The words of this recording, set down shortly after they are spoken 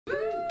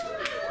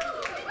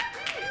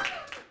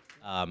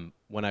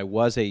When I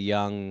was a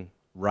young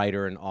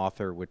writer and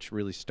author, which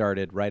really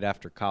started right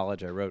after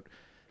college, I wrote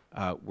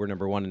We're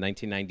Number One in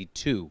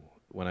 1992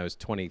 when I was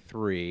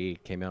 23,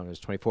 came out when I was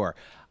 24.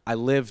 I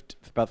lived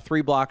about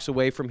 3 blocks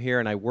away from here,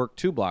 and I worked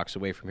 2 blocks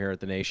away from here at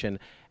The Nation,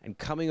 and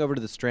coming over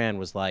to the Strand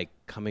was like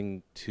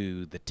coming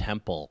to the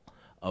temple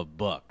of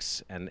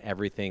books and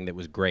everything that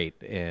was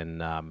great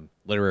in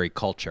literary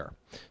culture.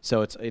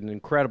 So it's an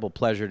incredible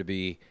pleasure to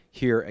be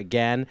here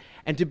again,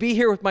 and to be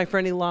here with my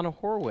friend Elana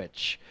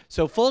Horwich.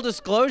 So full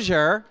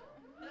disclosure,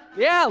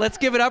 yeah, let's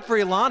give it up for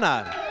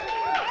Elana.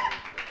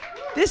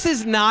 This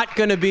is not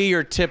gonna be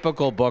your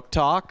typical book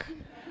talk.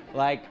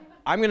 Like,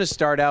 I'm gonna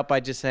start out by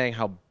just saying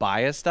how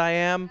biased I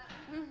am.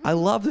 I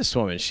love this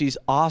woman, she's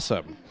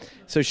awesome.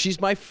 So she's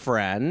my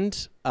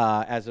friend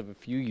as of a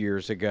few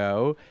years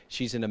ago.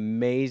 She's an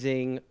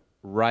amazing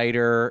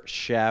writer,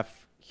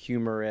 chef,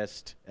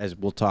 humorist, as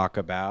we'll talk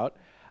about.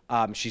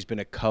 She's been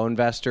a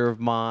co-investor of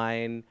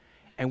mine,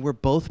 and we're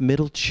both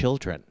middle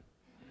children.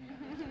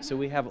 So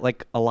we have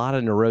like a lot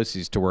of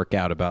neuroses to work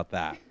out about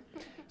that.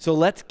 So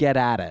let's get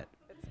at it,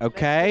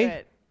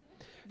 okay?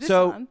 Is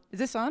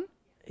this on?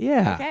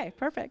 Yeah. Okay,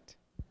 perfect.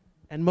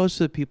 And most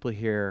of the people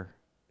here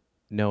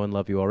know and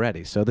love you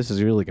already, so this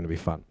is really gonna be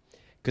fun,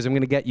 because I'm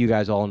gonna get you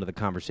guys all into the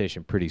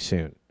conversation pretty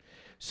soon.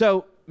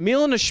 So,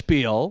 Meal and a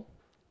Spiel,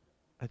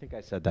 I think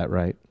I said that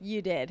right.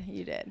 You did,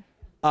 you did.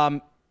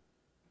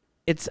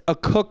 It's a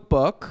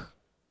cookbook,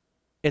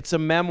 it's a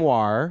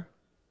memoir,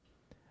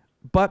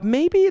 but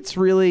maybe it's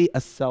really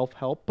a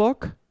self-help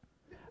book.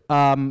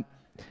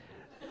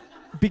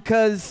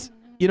 Because,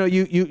 you know,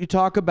 you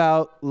talk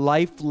about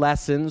life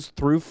lessons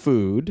through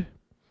food.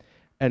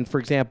 And for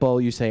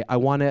example, you say, I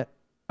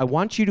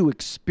want you to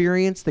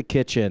experience the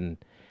kitchen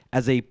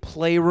as a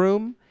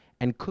playroom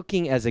and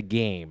cooking as a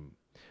game,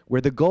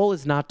 where the goal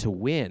is not to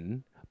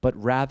win, but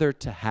rather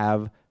to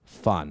have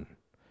fun,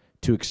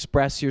 to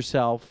express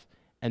yourself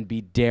and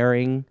be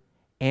daring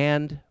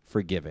and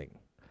forgiving.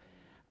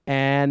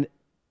 And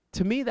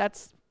to me,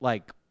 that's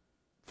like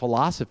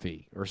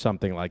philosophy or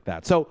something like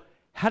that. So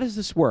how does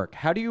this work?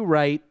 How do you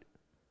write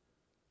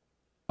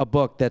a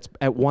book that's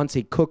at once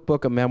a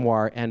cookbook, a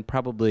memoir, and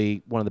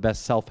probably one of the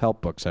best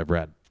self-help books I've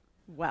read?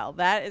 Well,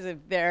 that is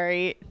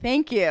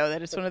thank you.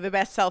 That is one of the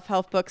best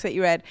self-help books that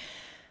you read.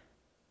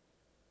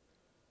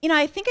 You know,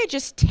 I think I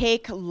just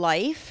take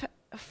life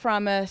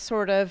from a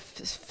sort of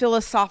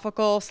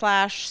philosophical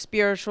 /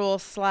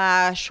 spiritual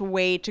 /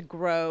 way to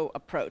grow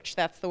approach.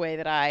 That's the way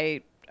that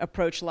I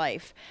approach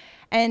life.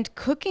 And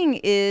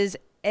cooking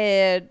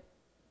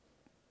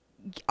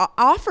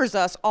offers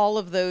us all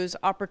of those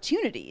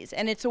opportunities.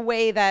 And it's a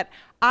way that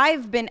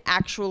I've been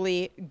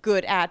actually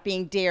good at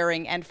being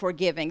daring and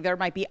forgiving. There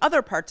might be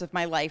other parts of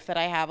my life that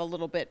I have a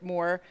little bit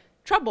more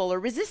trouble or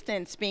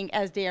resistance being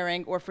as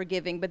daring or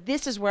forgiving. But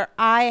this is where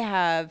I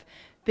have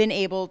been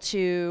able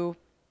to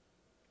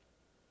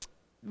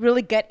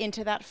really get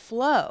into that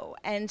flow.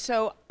 And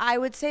so I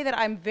would say that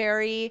I'm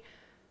very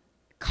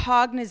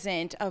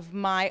cognizant of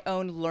my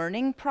own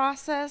learning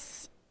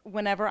process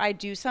whenever I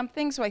do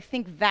something. So I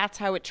think that's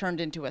how it turned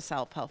into a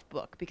self-help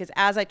book, because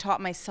as I taught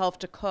myself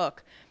to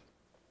cook,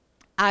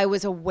 I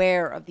was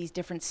aware of these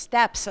different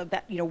steps of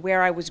that, you know,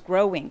 where I was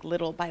growing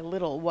little by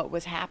little, what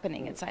was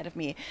happening inside of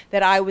me,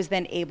 that I was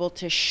then able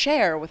to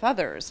share with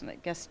others, and I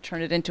guess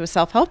turn it into a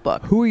self-help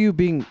book. Who are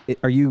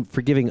you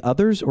forgiving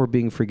others or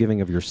being forgiving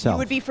of yourself? You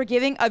would be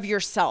forgiving of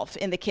yourself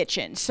in the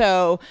kitchen.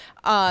 So,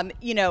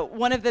 you know,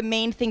 one of the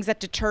main things that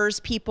deters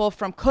people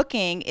from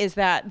cooking is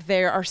that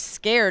they are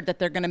scared that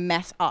they're going to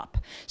mess up.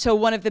 So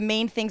one of the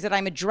main things that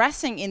I'm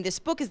addressing in this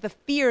book is the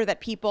fear that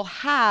people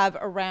have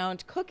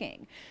around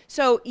cooking.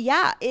 So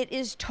yeah, it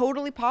is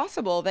totally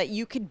possible that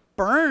you could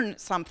burn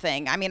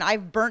something. I mean,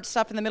 I've burnt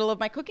stuff in the middle of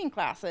my cooking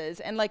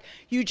classes, and like,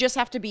 you just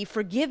have to be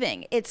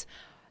forgiving. It's,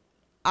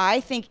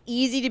 I think,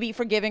 easy to be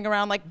forgiving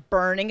around like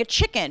burning a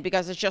chicken,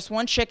 because it's just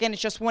one chicken,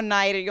 it's just one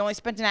night, or you only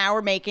spent an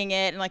hour making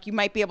it, and like you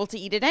might be able to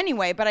eat it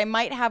anyway. But I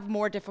might have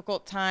more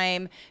difficult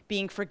time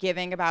being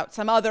forgiving about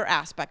some other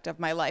aspect of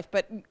my life.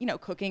 But you know,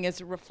 cooking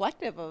is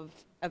reflective of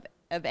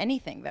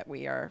anything that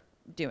we are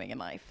doing in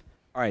life.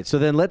 All right, so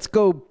then let's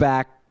go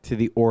back to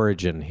the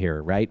origin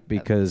here, right?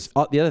 Because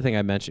the other thing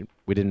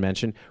we didn't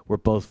mention, we're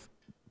both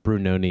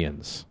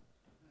Brunonians.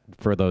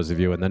 For those of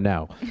you in the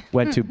know,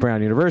 went to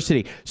Brown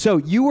University. So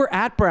you were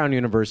at Brown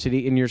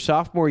University in your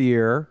sophomore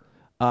year.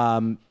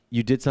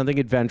 You did something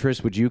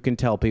adventurous, which you can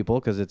tell people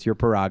because it's your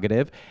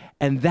prerogative.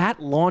 And that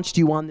launched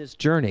you on this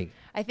journey.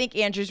 I think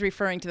Andrew's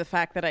referring to the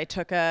fact that I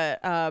took a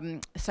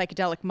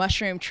psychedelic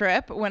mushroom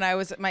trip when I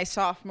was at my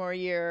sophomore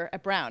year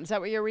at Brown. Is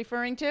that what you're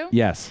referring to?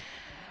 Yes.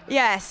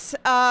 Yes,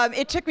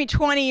 it took me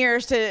 20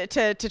 years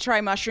to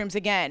try mushrooms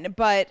again,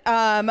 but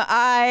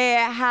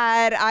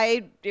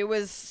it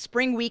was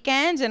spring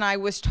weekend, and I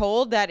was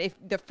told that if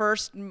the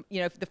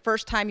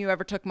first time you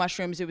ever took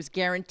mushrooms, it was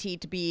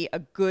guaranteed to be a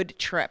good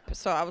trip.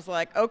 So I was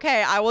like,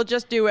 okay, I will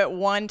just do it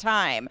one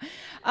time,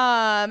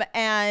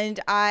 and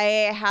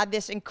I had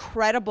this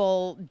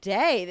incredible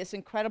day, this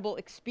incredible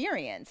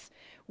experience,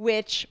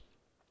 which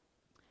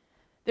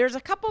There's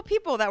a couple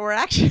people that were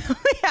actually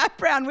at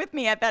Brown with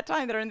me at that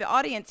time that are in the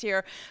audience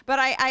here. But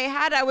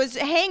I was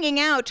hanging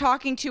out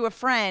talking to a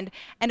friend,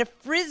 and a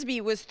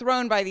Frisbee was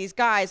thrown by these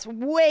guys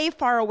way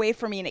far away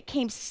from me, and it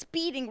came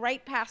speeding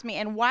right past me.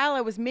 And while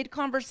I was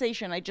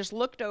mid-conversation, I just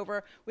looked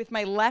over with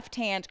my left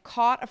hand,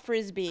 caught a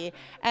Frisbee,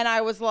 and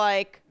I was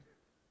like,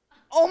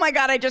 oh my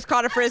God, I just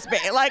caught a Frisbee.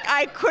 Like,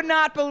 I could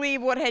not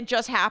believe what had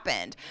just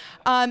happened.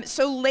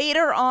 So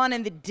later on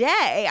in the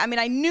day, I mean,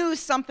 I knew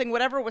something,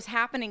 whatever was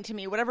happening to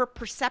me, whatever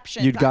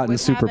perception You'd gotten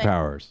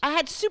superpowers. I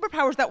had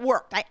superpowers that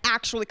worked. I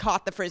actually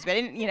caught the Frisbee.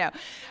 I didn't,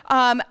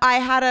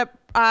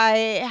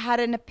 I had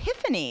an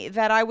epiphany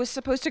that I was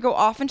supposed to go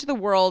off into the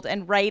world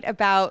and write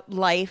about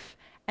life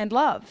and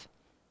love.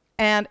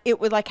 And it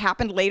would like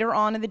happen later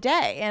on in the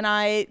day. And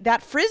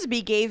that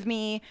Frisbee gave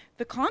me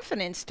the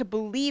confidence to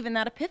believe in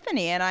that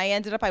epiphany. And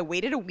I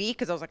waited a week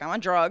because I was like, I'm on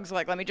drugs.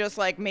 Like, let me just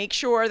like make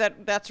sure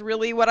that that's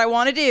really what I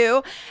want to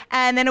do.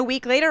 And then a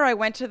week later, I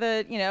went to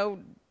the,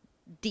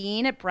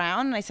 dean at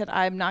Brown and I said,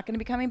 I'm not going to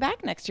be coming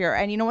back next year.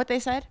 And you know what they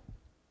said?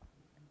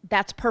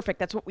 That's perfect.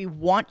 That's what we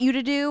want you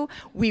to do.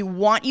 We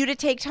want you to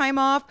take time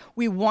off.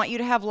 We want you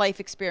to have life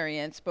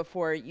experience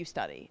before you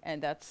study.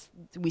 And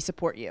we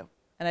support you.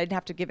 And I didn't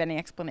have to give any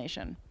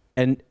explanation.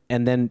 And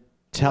then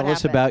tell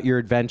us about your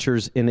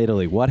adventures in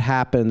Italy. What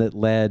happened that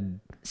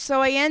led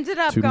So I ended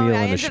up to going, Meal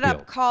I and a ended up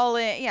Spiel?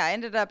 calling, I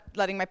ended up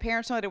letting my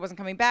parents know that I wasn't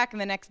coming back.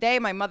 And the next day,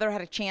 my mother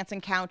had a chance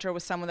encounter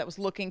with someone that was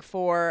looking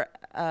for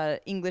an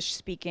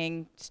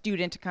English-speaking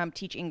student to come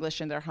teach English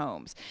in their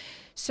homes.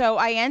 So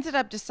I ended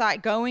up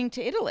going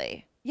to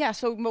Italy. Yeah,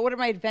 so what are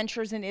my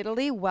adventures in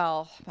Italy?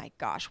 Well, my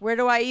gosh, where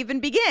do I even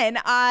begin?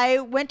 I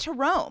went to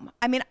Rome.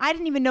 I mean, I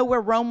didn't even know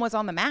where Rome was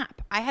on the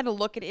map. I had to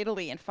look at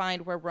Italy and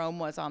find where Rome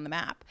was on the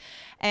map.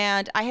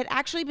 And I had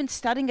actually been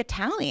studying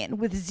Italian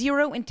with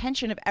zero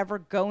intention of ever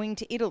going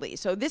to Italy.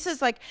 So this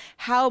is like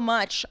how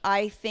much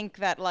I think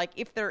that like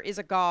if there is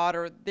a God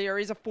or there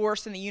is a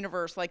force in the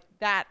universe, like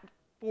that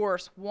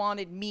force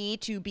wanted me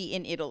to be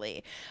in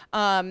Italy.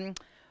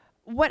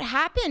 What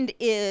happened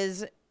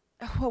is,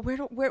 well,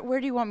 where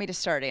do you want me to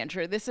start,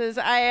 Andrew? This is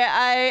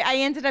I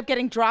ended up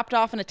getting dropped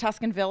off in a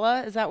Tuscan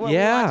villa. Is that what we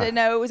wanted to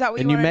know? Is that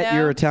what you want to know? And you met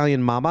your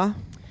Italian mama?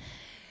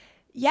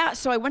 Yeah,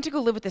 so I went to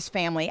go live with this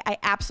family. I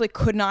absolutely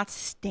could not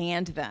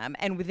stand them.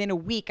 And within a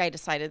week, I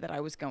decided that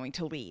I was going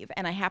to leave.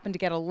 And I happened to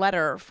get a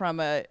letter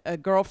from a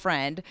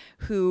girlfriend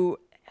whose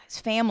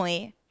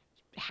family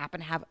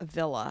happened to have a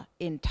villa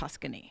in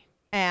Tuscany.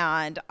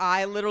 And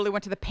I literally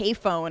went to the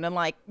payphone and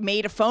like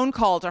made a phone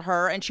call to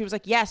her, and she was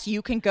like, yes,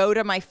 you can go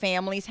to my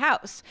family's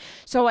house.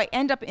 So I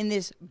end up in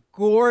this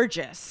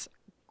gorgeous,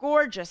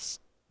 gorgeous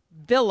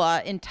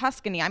villa in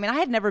Tuscany. I mean, I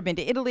had never been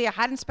to Italy. I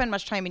hadn't spent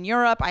much time in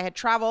Europe. I had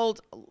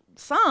traveled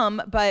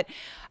some, but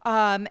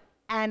and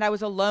I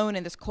was alone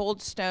in this cold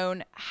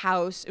stone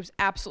house. It was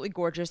absolutely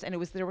gorgeous, and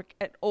there were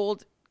an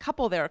old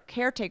couple there,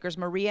 caretakers,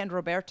 Maria and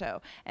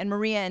Roberto. And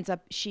Maria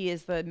she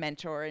is the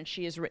mentor, and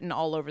she has written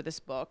all over this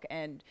book,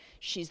 and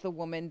she's the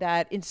woman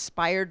that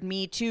inspired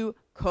me to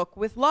cook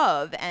with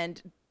love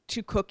and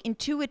to cook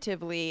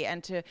intuitively,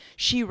 and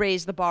she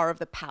raised the bar of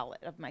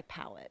my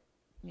palate,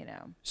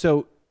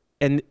 So,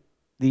 and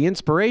the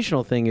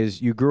inspirational thing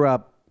is you grew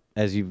up,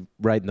 as you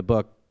write in the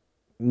book,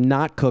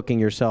 not cooking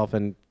yourself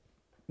and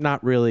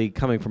not really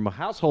coming from a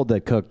household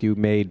that cooked. You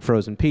made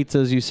frozen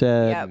pizzas, you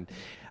said. Yep.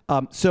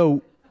 And,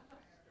 so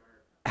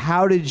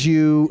how did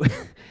you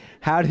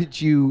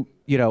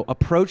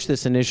approach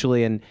this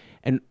initially?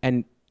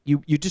 And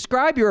you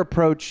describe your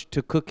approach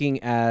to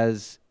cooking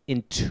as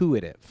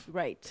intuitive.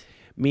 Right.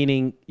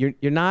 Meaning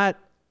you're not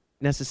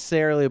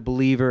necessarily a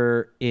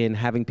believer in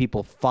having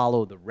people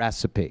follow the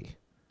recipe.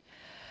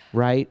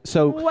 Right?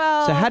 So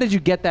how did you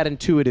get that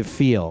intuitive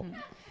feel?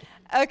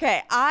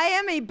 Okay, I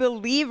am a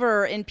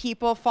believer in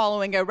people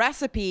following a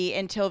recipe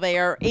until they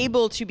are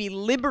able to be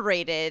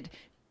liberated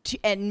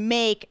and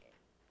make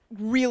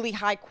really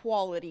high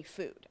quality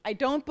food. I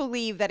don't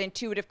believe that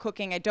intuitive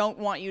cooking, I don't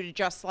want you to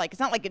just like, it's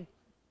not like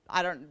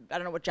I don't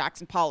know what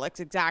Jackson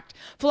Pollock's exact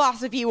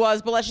philosophy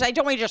was, but I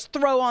don't want you to just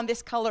throw on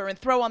this color and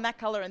throw on that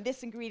color and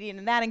this ingredient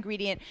and that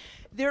ingredient.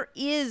 There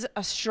is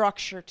a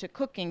structure to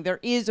cooking. There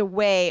is a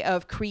way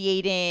of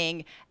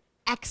creating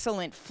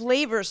excellent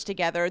flavors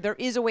together. There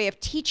is a way of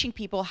teaching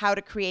people how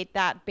to create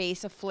that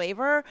base of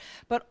flavor,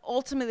 but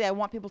ultimately I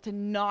want people to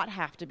not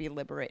have to be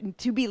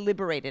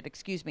liberated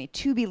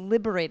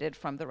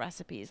from the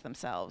recipes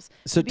themselves.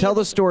 So tell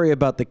the story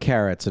about the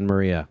carrots and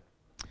Maria.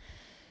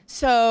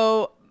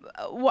 So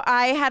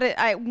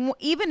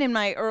even in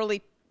my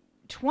early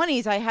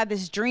 20s, I had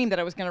this dream that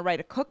I was going to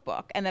write a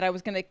cookbook and that I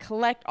was going to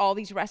collect all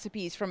these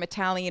recipes from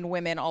Italian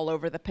women all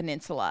over the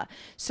peninsula.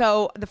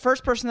 So the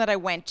first person that I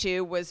went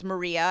to was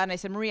Maria, and I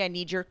said, Maria, I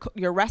need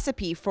your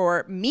recipe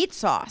for meat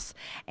sauce.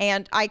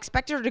 And I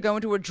expected her to go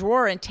into a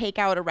drawer and take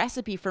out a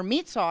recipe for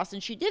meat sauce,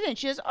 and she didn't.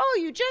 She says, oh,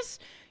 you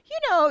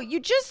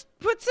just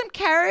put some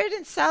carrot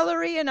and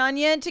celery and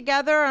onion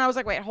together. And I was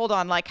like, wait, hold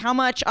on, like how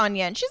much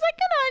onion? She's like,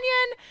 an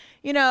onion.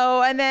 you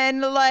know, and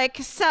then like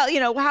sell, you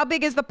know, how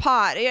big is the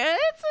pot?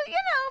 It's, you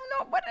know,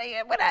 no,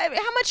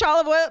 how much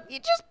olive oil? You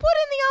just put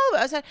in the olive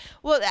oil. I said,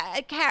 well,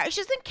 carrots.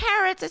 She said,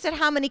 carrots. I said,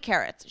 how many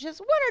carrots? She says,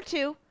 1 or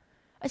 2.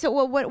 I said,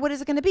 well, what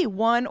is it going to be?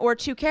 1 or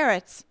 2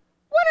 carrots?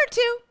 1 or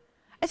 2.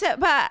 I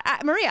said, but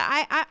Maria,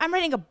 I'm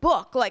writing a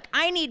book. Like,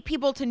 I need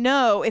people to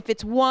know if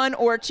it's 1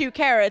 or 2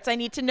 carrots. I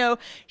need to know.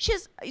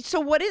 She's, so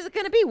what is it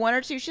going to be, 1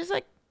 or 2? She's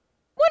like,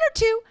 1 or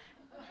 2.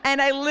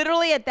 And I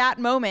literally at that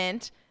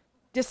moment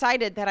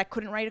decided that I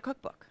couldn't write a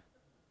cookbook.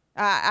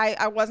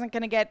 I wasn't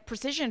going to get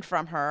precision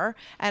from her,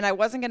 and I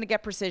wasn't going to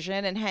get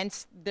precision, and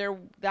hence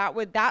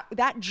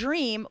that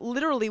dream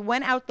literally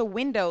went out the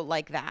window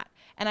like that.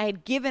 And I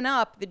had given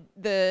up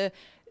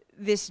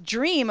this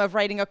dream of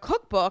writing a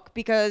cookbook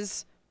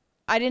because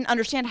I didn't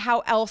understand how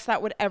else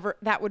that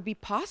would be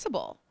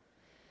possible.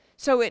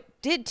 So it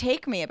did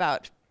take me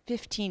about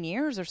 15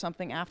 years or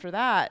something after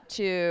that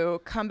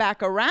to come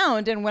back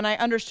around. And when I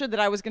understood that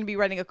I was going to be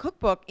writing a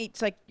cookbook,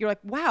 it's like, you're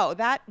like, wow,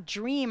 that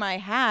dream I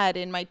had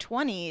in my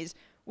 20s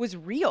was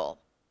real.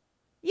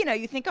 You know,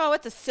 you think, oh,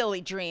 it's a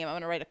silly dream. I'm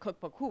going to write a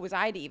cookbook. Who was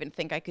I to even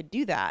think I could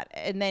do that?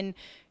 And then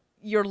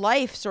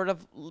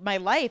my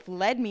life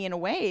led me in a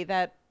way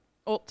that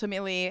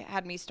ultimately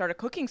had me start a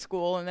cooking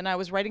school, and then I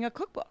was writing a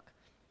cookbook.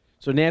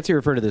 So Nancy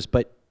referred to this,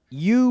 but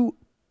you,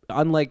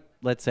 unlike,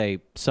 let's say,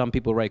 some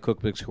people write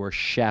cookbooks who are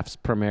chefs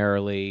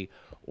primarily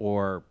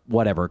or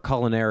whatever,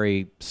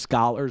 culinary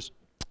scholars,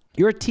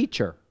 you're a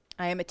teacher.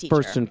 I am a teacher.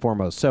 First and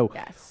foremost. So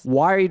yes.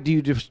 Why do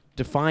you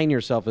define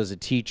yourself as a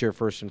teacher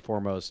first and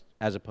foremost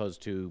as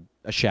opposed to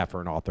a chef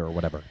or an author or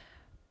whatever?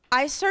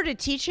 I started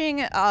teaching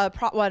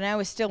when I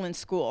was still in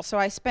school. So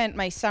I spent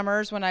my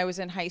summers when I was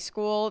in high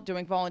school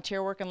doing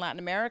volunteer work in Latin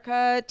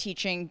America,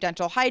 teaching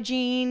dental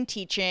hygiene,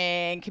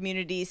 teaching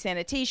community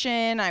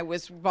sanitation. I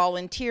was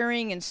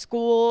volunteering in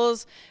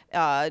schools,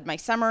 my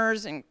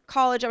summers in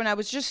college. I mean, I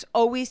was just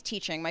always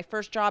teaching. My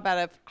first job out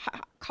of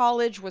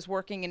college was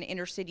working in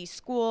inner city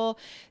school,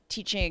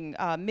 teaching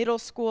middle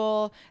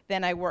school.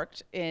 Then I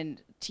worked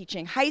in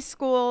teaching high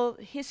school,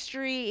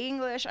 history,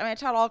 English. I mean, I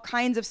taught all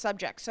kinds of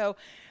subjects. So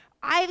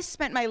I've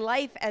spent my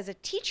life as a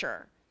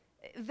teacher.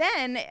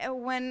 Then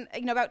when,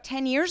 you know, about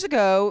 10 years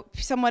ago,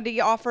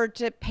 somebody offered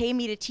to pay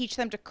me to teach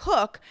them to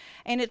cook.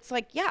 And it's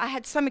like, yeah, I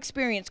had some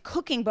experience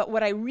cooking, but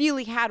what I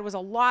really had was a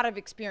lot of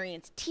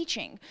experience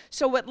teaching.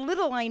 So what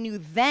little I knew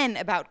then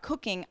about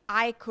cooking,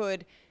 I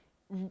could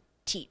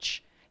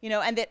teach. You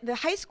know, and the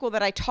high school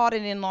that I taught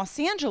in Los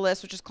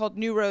Angeles, which is called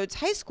New Roads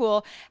High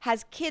School,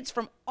 has kids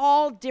from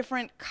all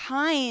different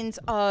kinds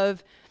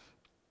of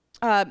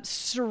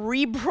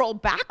cerebral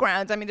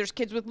backgrounds. I mean, there's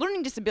kids with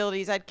learning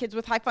disabilities. I had kids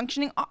with high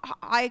functioning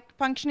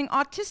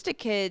autistic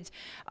kids,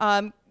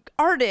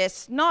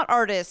 artists, not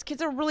artists, kids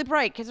that are really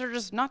bright, kids that are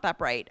just not that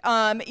bright.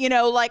 You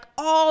know, like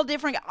all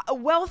different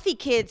wealthy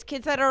kids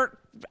that are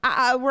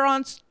were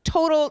on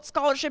total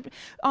scholarship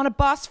on a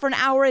bus for an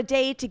hour a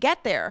day to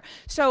get there.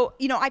 So,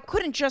 you know, I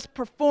couldn't just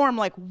perform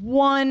like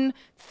one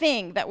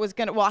thing that was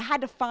gonna, well, I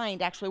had to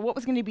find actually what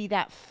was gonna be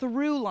that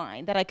through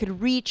line that I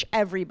could reach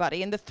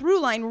everybody. And the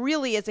through line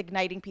really is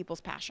igniting people's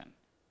passion.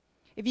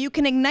 If you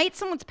can ignite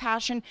someone's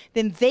passion,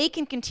 then they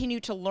can continue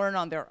to learn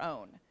on their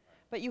own.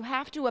 But you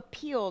have to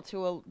appeal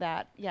to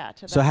that.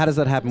 So how does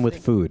that happen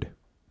with food?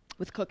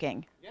 With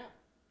cooking. Yeah.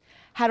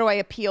 How do I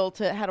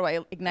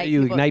ignite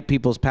you ignite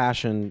people's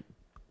passion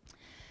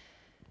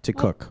to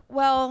cook?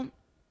 Well,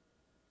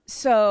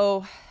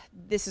 so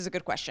this is a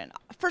good question.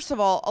 First of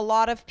all, a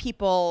lot of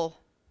people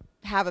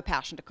have a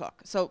passion to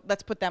cook. So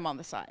let's put them on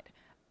the side.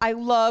 I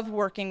love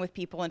working with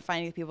people and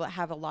finding people that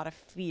have a lot of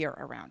fear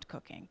around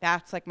cooking.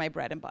 That's like my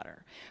bread and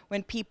butter.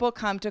 When people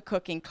come to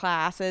cooking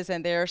classes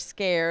and they're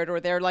scared, or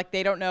they're like,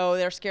 they don't know,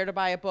 they're scared to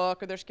buy a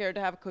book, or they're scared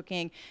to have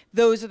cooking,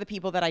 those are the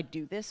people that I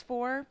do this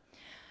for.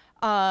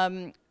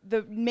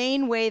 The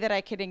main way that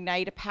I could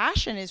ignite a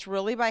passion is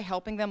really by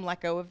helping them let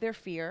go of their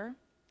fear.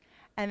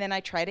 And then I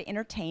try to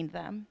entertain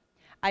them.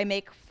 I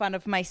make fun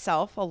of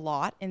myself a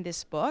lot in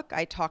this book.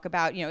 I talk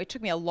about, you know, it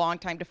took me a long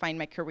time to find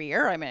my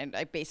career. I mean,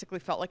 I basically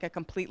felt like a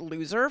complete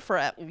loser for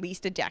at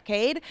least a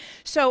decade.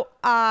 So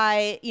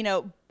I, you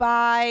know,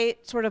 by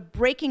sort of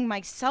breaking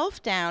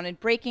myself down and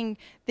breaking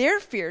their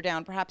fear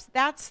down, perhaps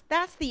that's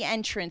the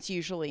entrance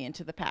usually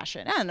into the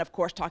passion. And of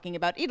course, talking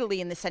about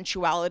Italy and the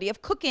sensuality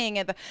of cooking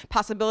and the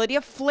possibility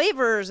of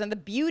flavors and the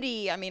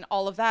beauty. I mean,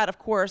 all of that, of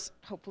course,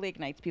 hopefully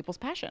ignites people's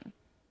passion.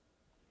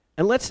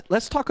 And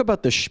let's talk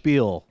about the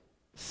Spiel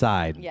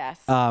side. Yes.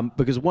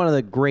 Because one of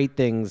the great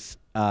things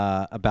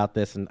about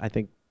this, and I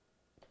think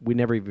we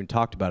never even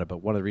talked about it, but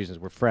one of the reasons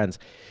we're friends,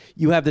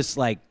 you have this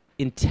like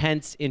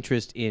intense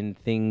interest in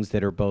things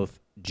that are both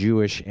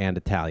Jewish and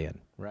Italian,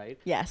 right?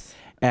 Yes.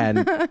 And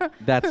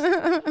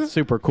that's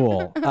super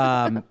cool.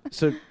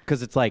 So,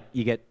 because it's like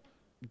you get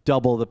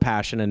double the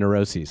passion and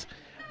neuroses.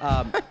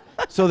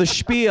 So the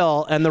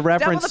Spiel and the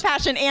reference. Double the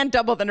passion and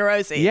double the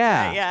neuroses.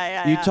 Yeah.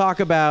 Yeah. You talk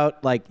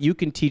about like you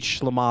can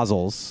teach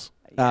schlamazels.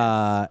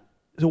 Yes.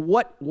 So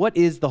what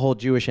is the whole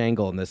Jewish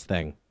angle in this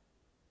thing?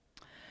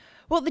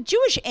 Well, the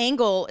Jewish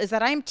angle is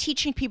that I'm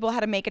teaching people how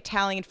to make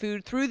Italian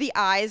food through the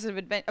eyes of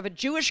a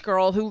Jewish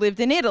girl who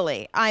lived in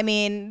Italy. I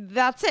mean,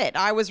 that's it.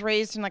 I was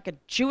raised in like a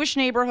Jewish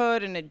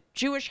neighborhood in a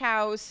Jewish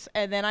house,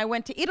 and then I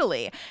went to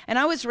Italy. And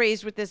I was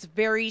raised with this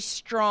very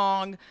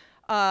strong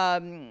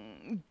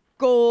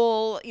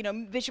goal,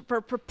 vision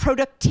for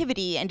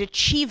productivity and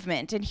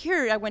achievement. And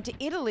here I went to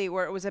Italy,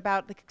 where it was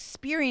about like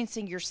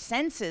experiencing your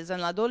senses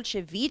and la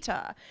dolce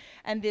vita,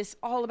 and this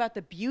all about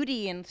the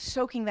beauty and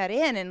soaking that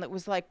in. And it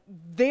was like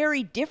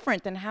very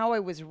different than how I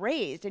was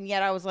raised. And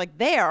yet I was like,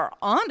 they are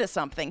onto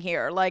something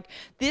here. Like,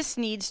 this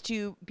needs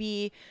to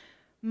be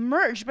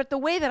merged. But the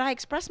way that I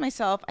express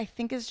myself, I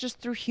think, is just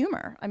through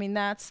humor. I mean,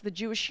 that's the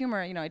Jewish humor.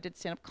 I did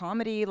stand-up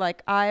comedy.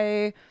 Like,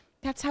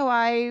 that's how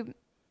I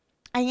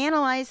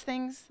analyze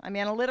things. I'm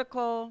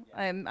analytical.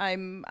 I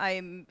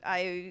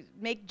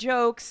make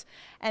jokes,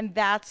 and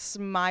that's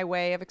my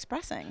way of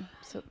expressing.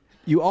 So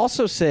You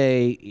also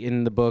say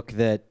in the book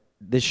that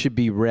this should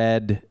be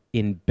read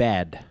in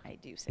bed. I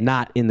do say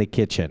not that. In the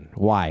kitchen.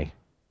 Why?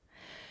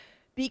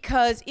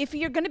 Because if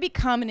you're going to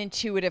become an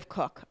intuitive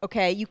cook,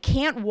 okay, you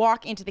can't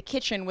walk into the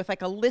kitchen with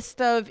like a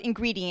list of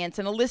ingredients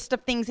and a list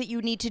of things that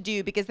you need to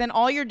do, because then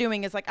all you're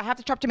doing is like, I have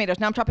to chop tomatoes.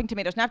 Now I'm chopping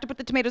tomatoes. Now I have to put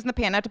the tomatoes in the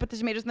pan. Now I have to put the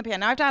tomatoes in the pan.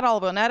 Now I have to add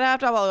olive oil. Now I have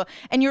to add olive oil.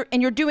 And you're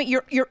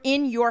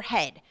in your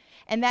head.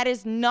 And that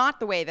is not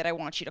the way that I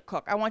want you to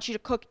cook. I want you to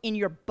cook in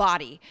your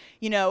body.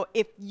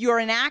 If you're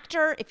an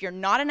actor, if you're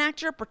not an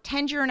actor,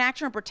 pretend you're an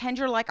actor and pretend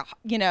you're like,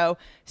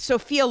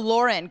 Sophia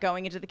Loren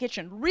going into the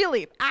kitchen.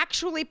 Really,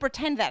 actually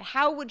pretend that.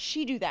 How would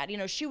she do that?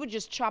 She would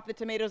just chop the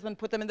tomatoes, then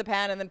put them in the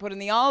pan, and then put in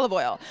the olive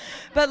oil.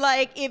 But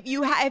like, if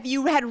you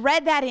had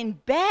read that in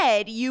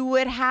bed, you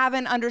would have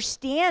an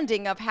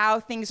understanding of how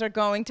things are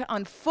going to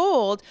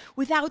unfold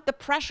without the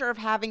pressure of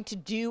having to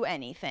do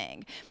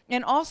anything.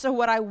 And also,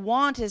 what I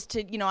want is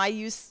to,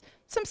 I use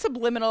some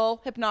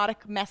subliminal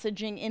hypnotic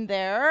messaging in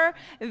there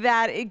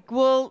that it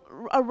will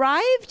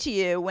arrive to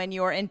you when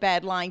you're in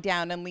bed lying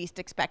down and least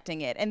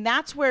expecting it. And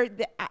that's where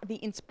the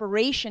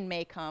inspiration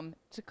may come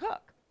to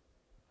cook.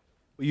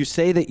 Well, you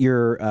say that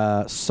your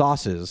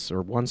sauces,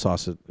 or one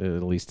sauce at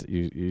least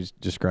you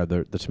described,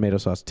 the tomato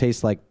sauce,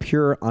 tastes like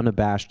pure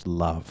unabashed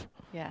love.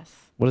 Yes.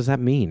 What does that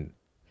mean?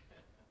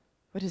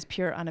 What does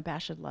pure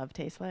unabashed love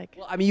taste like?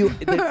 Well, I mean, you've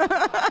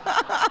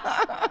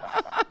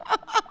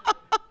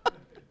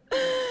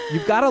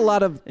got a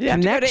lot of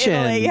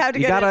connection.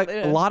 You got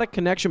a lot of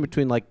connection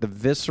between like the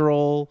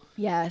visceral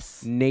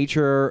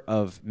nature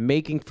of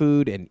making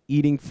food and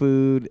eating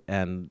food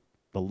and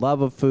the love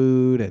of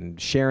food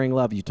and sharing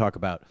love. You talk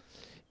about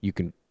you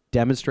can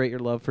demonstrate your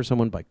love for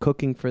someone by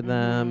cooking for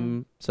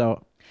them.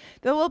 So,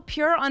 well,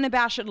 pure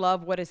unabashed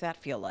love, what does that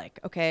feel like?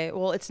 Okay,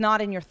 well, it's not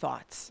in your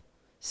thoughts.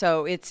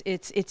 So it's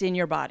in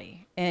your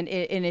body and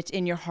it's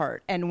in your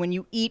heart. And when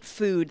you eat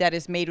food that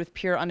is made with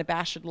pure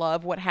unabashed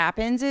love, what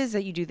happens is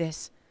that you do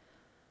this.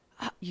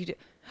 You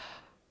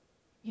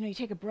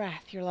take a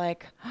breath. You're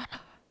like,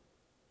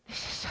 this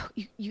is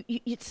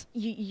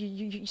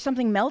so.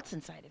 Something melts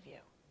inside of you.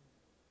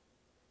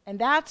 And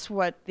that's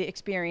what the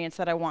experience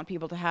that I want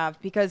people to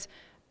have, because,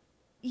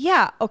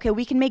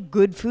 we can make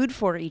good food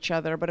for each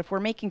other, but if we're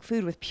making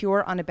food with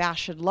pure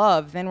unabashed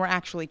love, then we're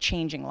actually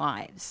changing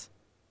lives.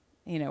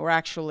 We're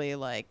actually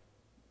like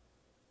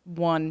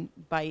one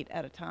bite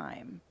at a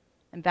time.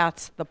 And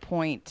that's the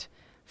point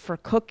for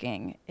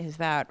cooking, is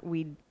that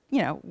it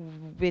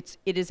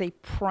is a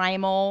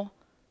primal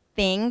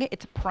thing.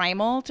 It's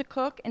primal to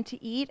cook and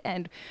to eat.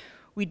 And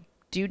we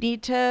do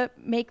need to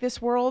make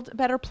this world a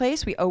better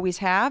place. We always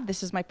have.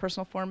 This is my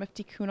personal form of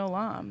tikkun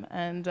olam.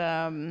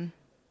 And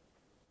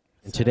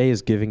today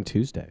is Giving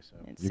Tuesday. So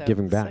you're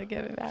giving back. So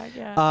giving back,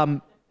 yeah.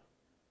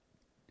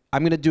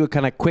 I'm going to do a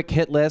kind of quick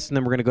hit list, and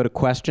then we're going to go to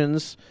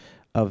questions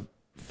of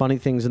funny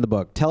things in the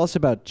book. Tell us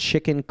about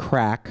chicken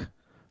crack,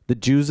 the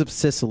Jews of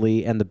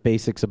Sicily, and the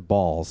basics of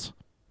balls.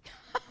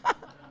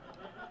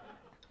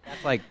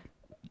 That's like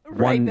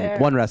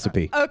one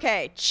recipe.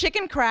 Okay,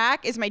 chicken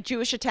crack is my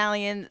Jewish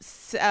Sicilian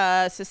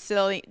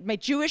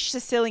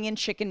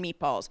chicken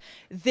meatballs.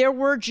 There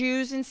were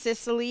Jews in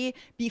Sicily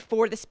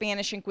before the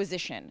Spanish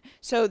Inquisition.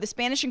 So the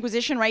Spanish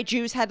Inquisition, right?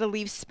 Jews had to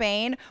leave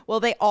Spain. Well,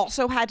 they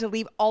also had to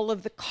leave all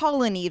of the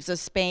colonies of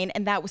Spain,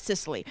 and that was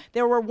Sicily.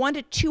 There were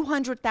 100,000 to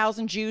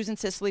 200,000 Jews in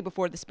Sicily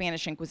before the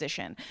Spanish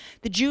Inquisition.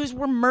 The Jews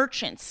were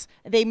merchants.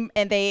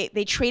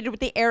 They traded with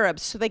the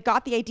Arabs, so they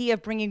got the idea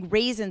of bringing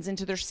raisins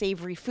into their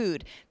savory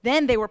food.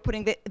 Then they were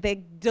putting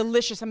the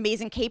delicious,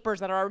 amazing capers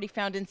that are already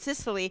found in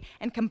Sicily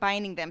and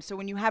combining them. So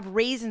when you have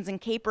raisins and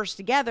capers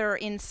together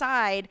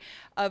inside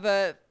of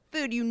a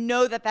food, you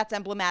know that that's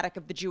emblematic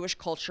of the Jewish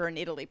culture in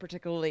Italy,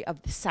 particularly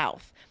of the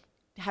South.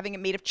 Having it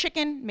made of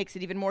chicken makes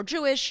it even more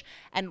Jewish.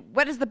 And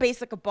what is the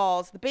basic of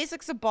balls? The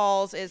basics of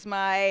balls is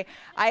I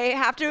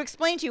have to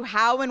explain to you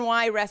how and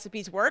why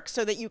recipes work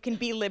so that you can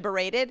be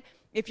liberated.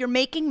 If you're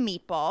making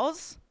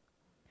meatballs,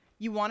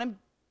 you want them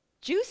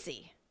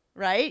juicy.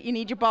 Right? You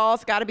need your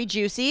balls, got to be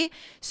juicy.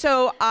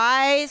 So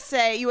I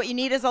say what you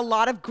need is a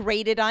lot of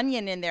grated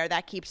onion in there.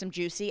 That keeps them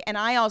juicy. And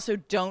I also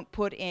don't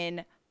put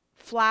in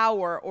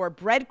flour or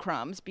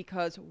breadcrumbs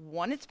because,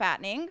 one, it's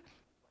fattening.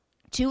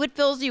 Two, it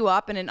fills you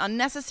up in an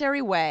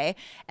unnecessary way.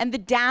 And the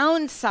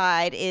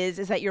downside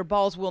is that your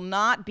balls will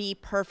not be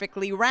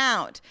perfectly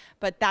round.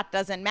 But that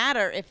doesn't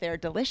matter if they're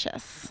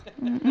delicious.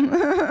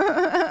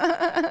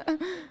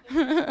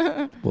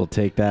 We'll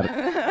take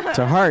that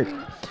to heart.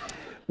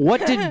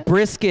 What did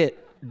brisket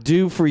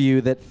do for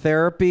you that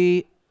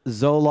therapy,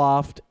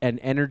 Zoloft, and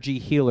energy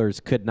healers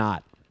could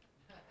not?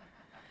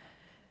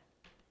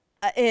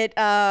 I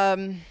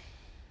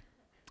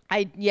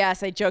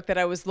joked that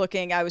I was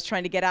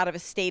trying to get out of a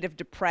state of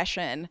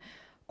depression,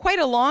 quite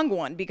a long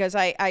one, because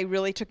I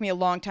really took me a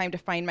long time to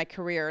find my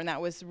career, and that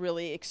was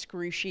really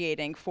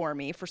excruciating for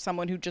me, for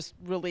someone who just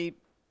really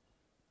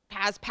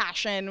has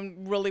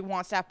passion, really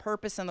wants to have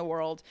purpose in the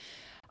world.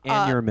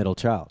 And you're a middle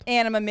child.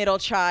 And I'm a middle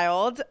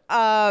child.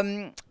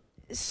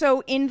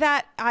 So in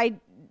that,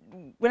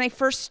 when I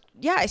first,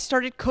 I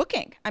started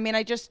cooking. I mean,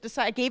 I just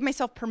decided, I gave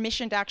myself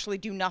permission to actually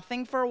do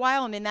nothing for a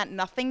while. And in that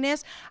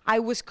nothingness, I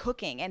was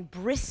cooking. And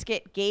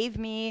brisket gave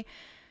me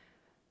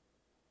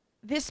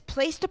this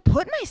place to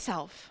put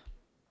myself,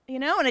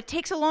 and it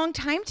takes a long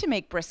time to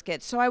make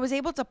brisket. So I was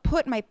able to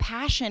put my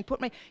passion,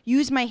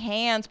 use my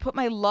hands, put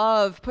my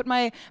love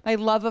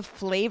of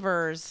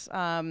flavors.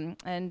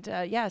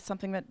 It's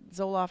something that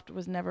Zoloft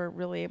was never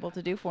really able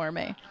to do for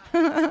me.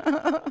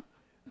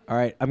 All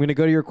right, I'm going to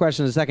go to your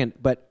question in a second,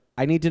 but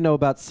I need to know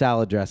about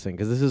salad dressing,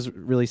 because this is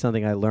really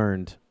something I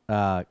learned,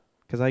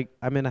 because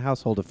I'm in a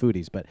household of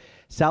foodies, but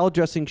salad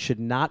dressing should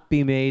not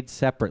be made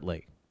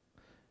separately.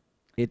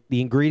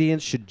 The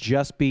ingredients should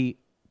just be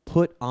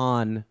put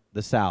on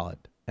the salad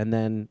and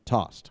then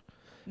tossed.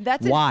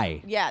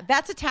 Why?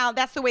 That's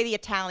the way the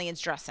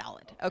Italians dress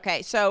salad.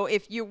 Okay, so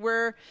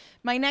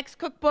my next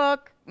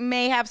cookbook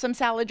may have some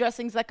salad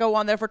dressings that go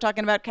on there if we're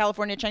talking about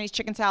California Chinese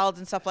chicken salads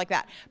and stuff like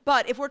that.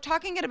 But if we're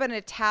talking about an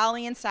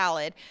Italian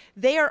salad,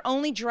 they are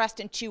only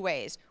dressed in two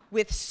ways: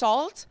 with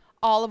salt,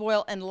 olive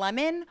oil, and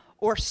lemon,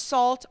 or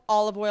salt,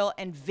 olive oil,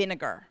 and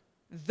vinegar.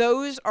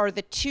 Those are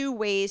the two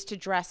ways to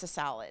dress a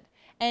salad.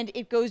 And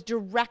it goes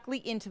directly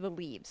into the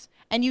leaves.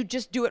 And you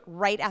just do it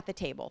right at the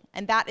table.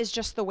 And that is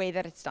just the way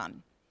that it's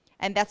done.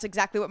 And that's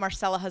exactly what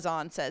Marcella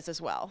Hazan says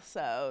as well.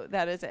 So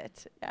that is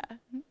it. Yeah.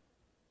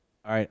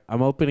 All right.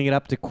 I'm opening it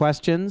up to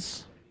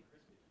questions.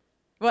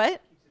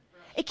 What?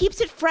 It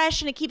keeps it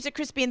fresh and it keeps it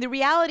crispy. And the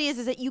reality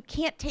is that you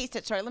can't taste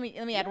it. Sorry, let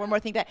me add one more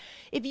thing. That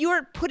if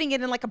you're putting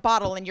it in like a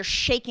bottle and you're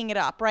shaking it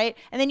up, right?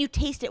 And then you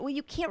taste it. Well,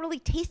 you can't really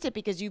taste it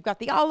because you've got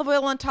the olive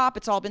oil on top.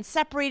 It's all been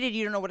separated.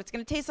 You don't know what it's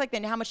going to taste like.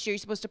 Then how much are you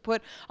supposed to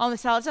put on the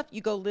salad stuff? You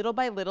go little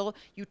by little.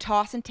 You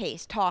toss and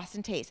taste, toss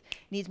and taste.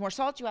 Needs more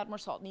salt, you add more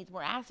salt. Needs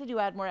more acid, you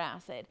add more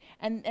acid.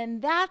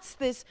 And that's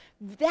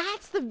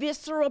the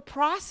visceral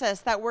process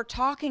that we're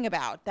talking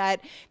about,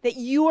 that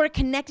you are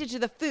connected to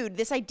the food.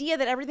 This idea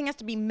that everything has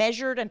to be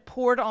measured and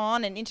poured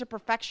on and into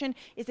perfection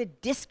is a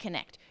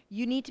disconnect.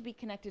 You need to be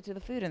connected to the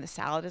food, and the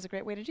salad is a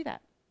great way to do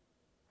that.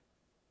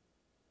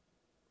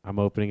 I'm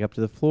opening up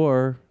to the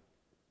floor.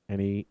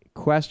 Any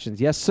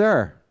questions? Yes,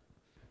 sir.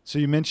 So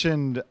you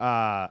mentioned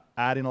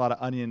adding a lot of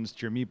onions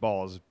to your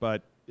meatballs,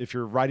 but if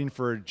you're writing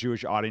for a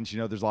Jewish audience,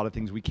 there's a lot of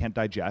things we can't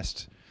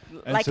digest.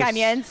 Like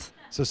onions?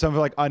 So some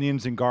like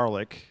onions and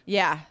garlic.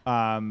 Yeah.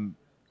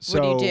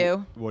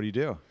 So What do you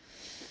do?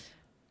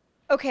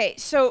 Okay,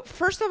 so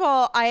first of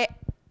all,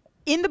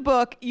 in the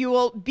book, you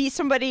will be,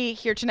 somebody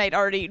here tonight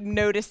already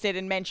noticed it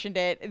and mentioned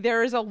it.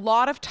 There is a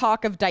lot of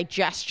talk of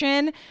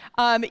digestion.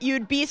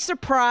 You'd be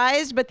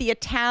surprised, but the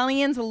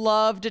Italians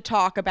love to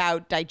talk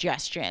about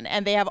digestion.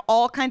 And they have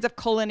all kinds of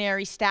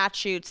culinary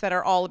statutes that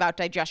are all about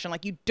digestion.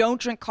 Like, you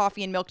don't drink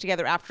coffee and milk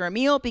together after a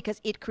meal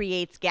because it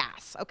creates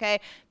gas,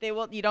 okay?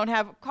 You don't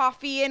have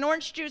coffee and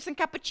orange juice and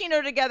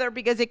cappuccino together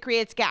because it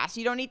creates gas.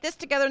 You don't eat this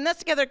together and this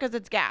together because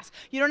it's gas.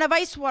 You don't have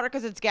ice water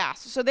because it's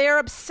gas. So they are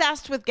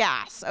obsessed with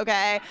gas,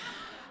 okay?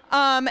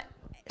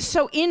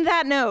 So in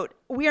that note,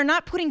 we are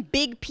not putting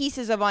big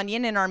pieces of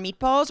onion in our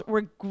meatballs.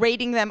 We're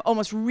grating them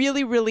almost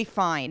really, really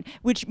fine,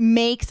 which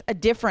makes a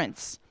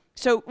difference.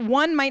 So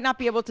one might not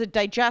be able to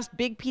digest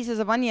big pieces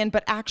of onion,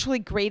 but actually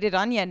grated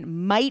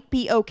onion might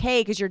be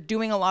okay because you're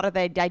doing a lot of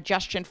the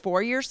digestion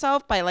for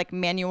yourself by like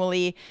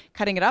manually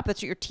cutting it up. That's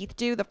what your teeth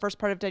do, the first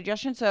part of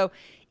digestion. So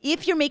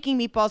if you're making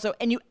meatballs,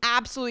 and you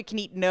absolutely can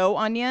eat no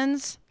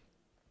onions,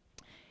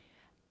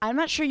 I'm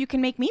not sure you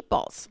can make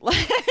meatballs.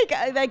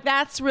 like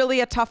that's really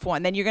a tough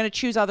one. Then you're going to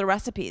choose other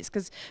recipes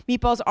because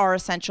meatballs are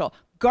essential.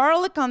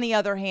 Garlic, on the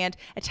other hand,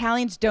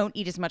 Italians don't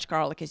eat as much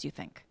garlic as you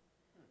think.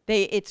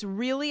 It's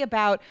really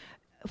about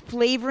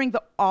flavoring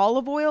the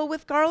olive oil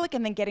with garlic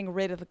and then getting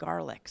rid of the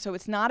garlic. So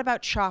it's not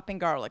about chopping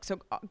garlic.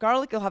 So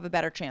garlic you'll have a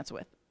better chance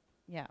with.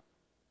 Yeah.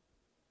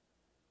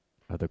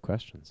 Other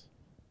questions?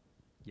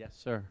 Yes,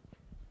 sir.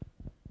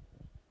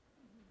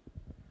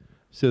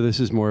 So this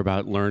is more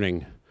about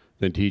learning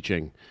than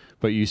teaching,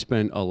 but you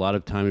spend a lot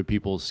of time in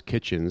people's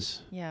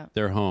kitchens,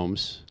 their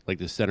homes, like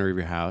the center of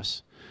your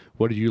house.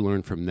 What did you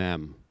learn from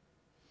them?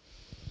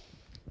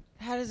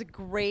 That is a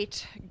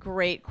great,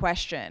 great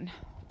question.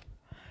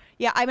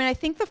 Yeah, I mean, I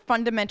think the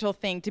fundamental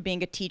thing to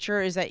being a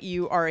teacher is that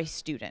you are a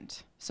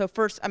student. So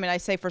first, I mean, I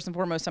say first and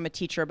foremost, I'm a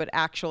teacher, but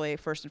actually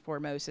first and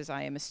foremost is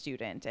I am a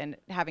student. And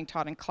having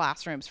taught in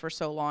classrooms for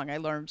so long, I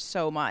learned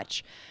so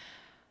much.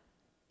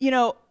 You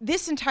know,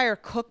 this entire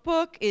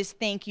cookbook is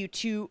thank you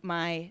to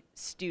my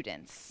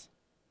students.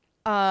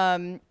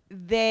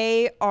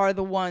 They are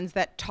the ones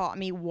that taught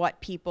me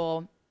what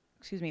people,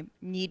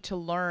 need to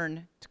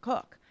learn to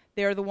cook.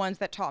 They're the ones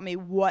that taught me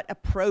what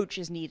approach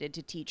is needed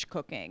to teach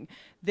cooking.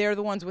 They're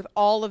the ones with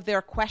all of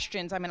their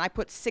questions. I mean, I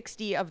put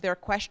 60 of their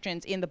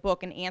questions in the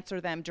book and answer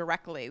them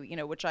directly, you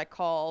know, which I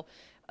call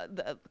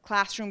the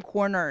classroom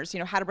corners, you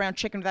know, how to brown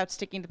chicken without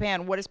sticking to the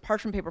pan. What is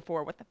parchment paper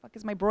for? What the fuck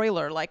is my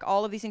broiler? Like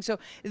all of these things. So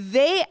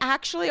they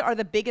actually are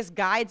the biggest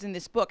guides in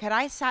this book. Had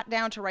I sat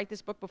down to write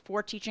this book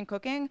before teaching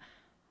cooking,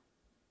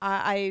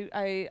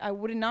 I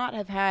would not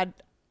have had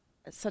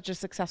such a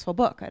successful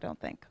book, I don't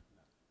think.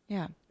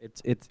 Yeah.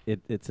 It's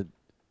an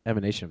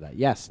emanation of that.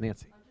 Yes,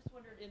 Nancy. I just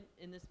wondered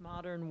in this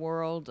modern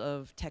world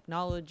of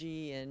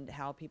technology and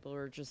how people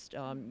are just,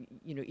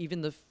 you know,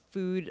 even the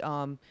food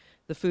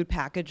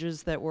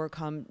packages that were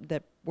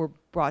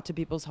brought to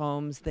people's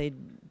homes, it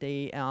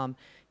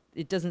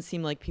doesn't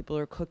seem like people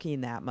are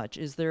cooking that much.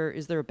 Is there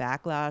a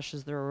backlash?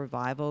 Is there a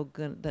revival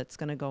that's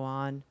going to go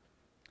on?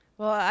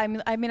 Well, I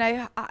mean,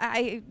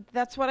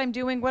 that's what I'm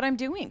doing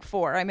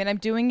for. I mean, I'm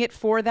doing it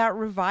for that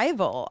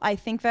revival. I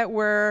think that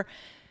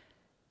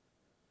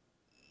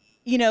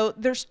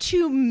there's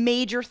two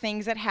major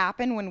things that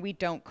happen when we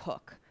don't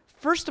cook.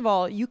 First of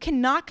all, you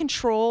cannot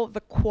control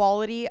the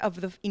quality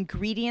of the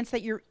ingredients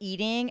that you're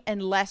eating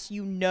unless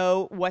you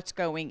know what's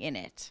going in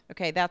it.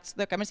 Okay, I'm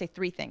gonna say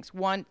three things.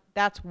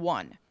 That's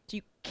one. So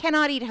you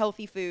cannot eat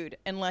healthy food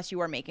unless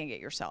you are making it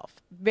yourself.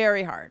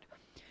 Very hard.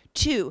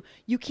 Two,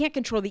 you can't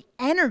control the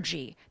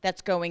energy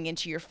that's going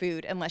into your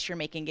food unless you're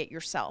making it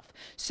yourself.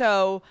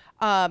 So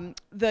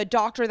the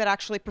doctor that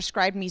actually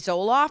prescribed me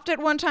Zoloft at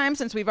one time,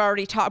 since we've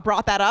already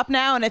brought that up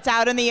now and it's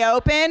out in the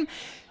open,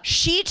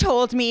 she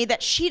told me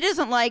that she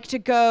doesn't like to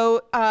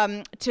go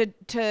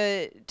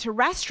to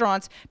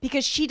restaurants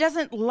because she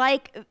doesn't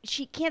like,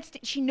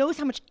 she knows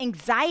how much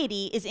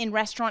anxiety is in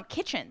restaurant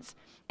kitchens.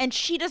 And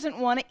she doesn't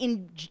want to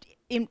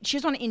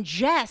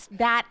ingest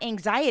that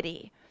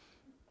anxiety.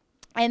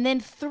 And then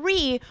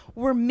three,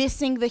 we're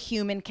missing the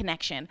human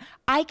connection.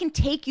 I can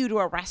take you to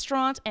a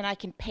restaurant and I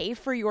can pay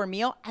for your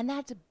meal, and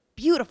that's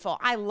beautiful.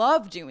 I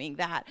love doing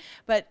that.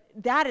 But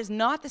that is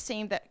not the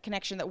same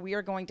connection that we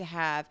are going to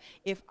have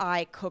if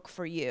I cook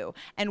for you.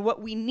 And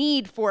what we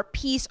need for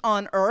peace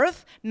on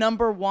earth,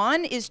 number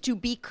one, is to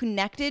be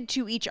connected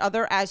to each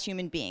other as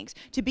human beings,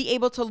 to be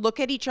able to look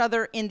at each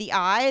other in the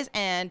eyes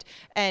and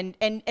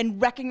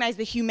recognize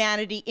the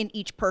humanity in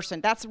each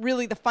person. That's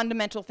really the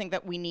fundamental thing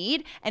that we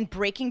need. And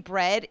breaking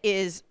bread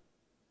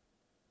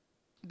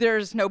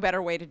there's no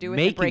better way to do it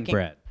than breaking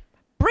bread.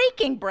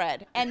 Breaking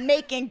bread and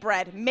making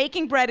bread.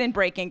 Making bread and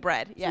breaking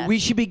bread. Yes. We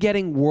should be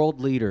getting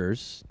world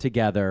leaders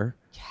together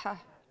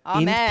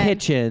in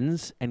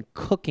kitchens and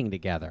cooking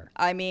together.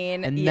 I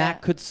mean, and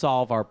that could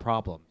solve our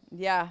problem.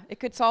 Yeah, it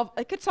could solve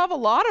a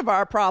lot of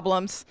our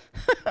problems.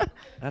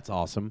 That's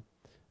awesome.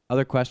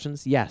 Other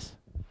questions? Yes.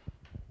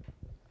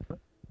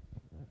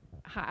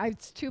 Hi,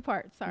 it's two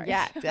parts. Sorry.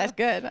 Yeah, that's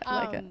good.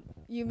 I like it.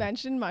 You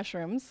mentioned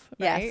mushrooms,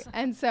 right? Yes.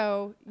 And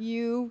so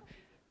you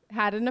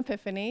had an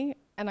epiphany.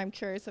 And I'm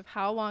curious of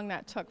how long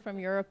that took from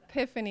your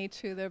epiphany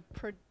to the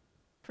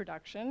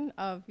production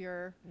of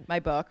my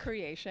book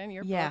creation,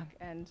 your book.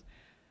 And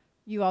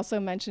you also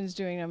mentioned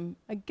doing them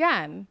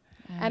again.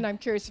 And I'm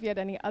curious if you had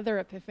any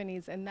other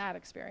epiphanies in that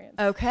experience.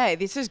 Okay,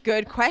 these are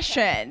good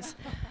questions.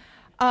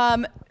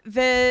 My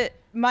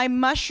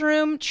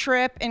mushroom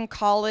trip in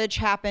college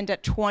happened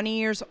at 20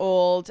 years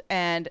old,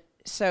 and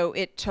so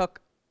it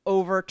took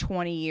over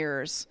 20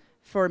 years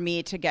for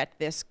me to get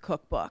this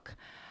cookbook.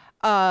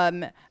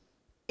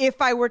 If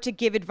I were to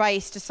give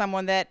advice to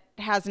someone that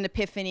has an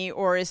epiphany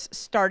or is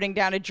starting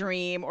down a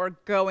dream or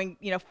going,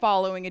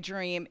 following a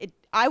dream,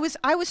 I was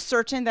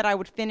certain that I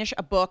would finish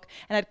a book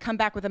and I'd come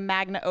back with a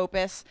magna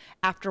opus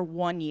after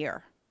 1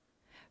 year.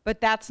 But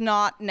that's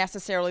not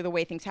necessarily the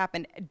way things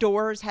happen.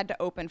 Doors had to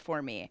open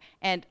for me.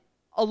 And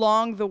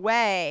along the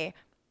way,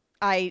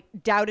 I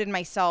doubted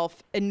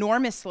myself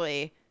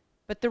enormously.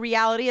 But the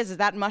reality is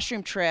that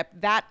mushroom trip,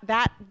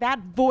 that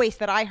voice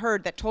that I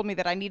heard that told me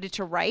that I needed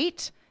to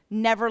write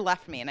never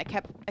left me, and I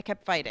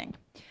kept fighting.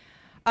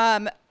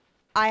 I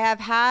have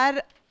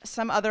had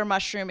some other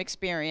mushroom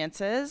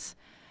experiences,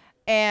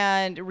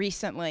 and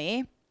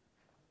recently,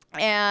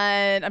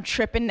 and I'm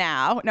tripping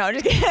now. No, I'm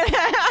just kidding.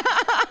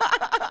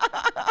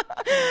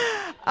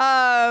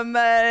 And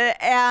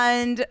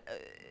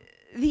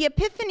the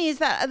epiphanies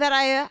that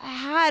I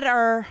had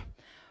are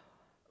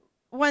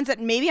ones that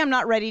maybe I'm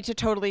not ready to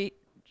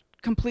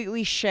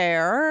completely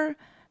share,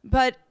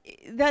 but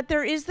that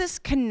there is this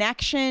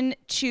connection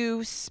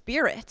to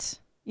spirit.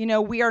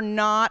 We are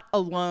not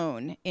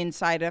alone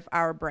inside of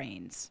our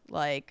brains,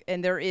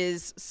 and there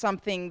is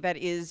something that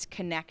is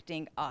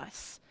connecting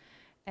us.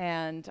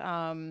 And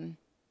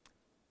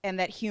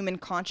that human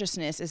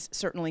consciousness is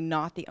certainly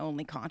not the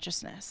only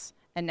consciousness,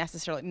 and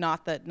necessarily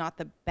not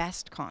the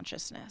best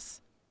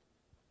consciousness.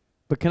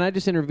 But can I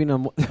just intervene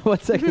on 1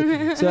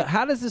 second? So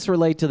how does this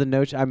relate to the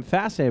notion? I'm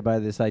fascinated by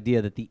this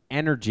idea that the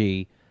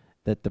energy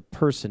that the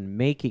person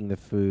making the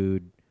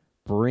food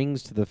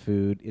brings to the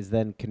food is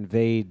then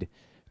conveyed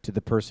to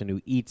the person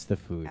who eats the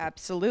food.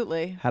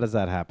 Absolutely. How does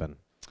that happen?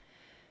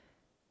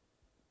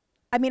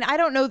 I mean, I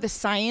don't know the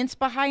science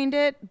behind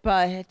it,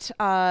 but,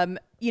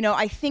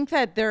 I think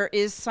that there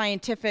is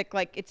scientific,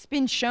 like, it's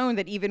been shown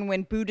that even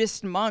when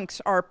Buddhist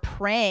monks are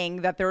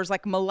praying, that there's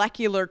like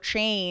molecular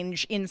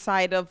change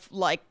inside of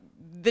like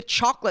the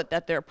chocolate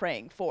that they're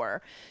praying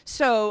for.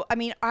 So, I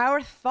mean,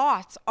 our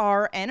thoughts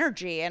are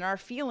energy and our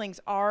feelings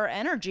are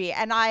energy.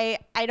 And I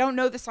don't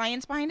know the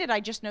science behind it. I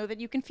just know that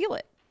you can feel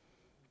it.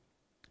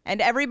 And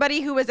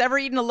everybody who has ever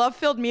eaten a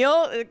love-filled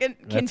meal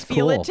can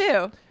feel it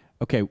too.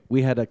 Okay,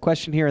 we had a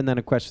question here and then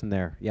a question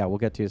there. Yeah, we'll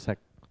get to you in a sec.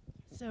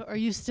 So are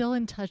you still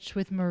in touch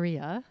with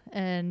Maria,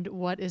 and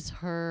what is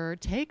her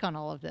take on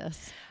all of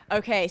this?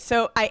 Okay,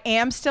 so I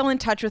am still in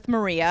touch with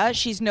Maria.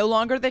 She's no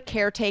longer the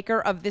caretaker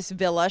of this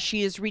villa.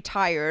 She is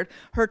retired.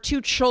 Her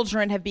 2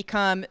 children have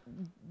become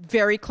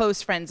very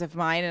close friends of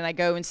mine, and I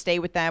go and stay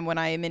with them when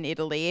I am in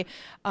Italy.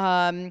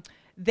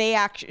 They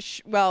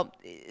actually,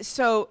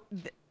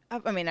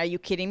 I mean, are you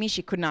kidding me?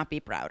 She could not be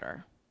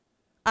prouder.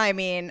 I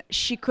mean,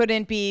 she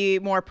couldn't be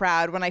more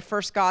proud. When I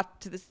first got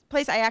to this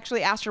place, I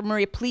actually asked her,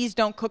 Maria, please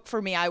don't cook for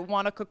me. I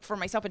want to cook for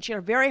myself. And she had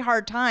a very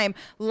hard time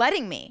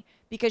letting me,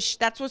 because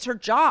that was her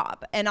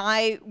job. And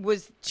I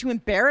was too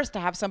embarrassed to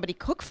have somebody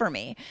cook for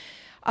me.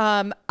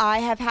 I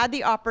have had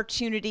the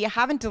opportunity, I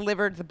haven't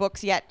delivered the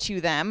books yet to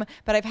them,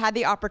 but I've had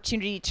the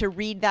opportunity to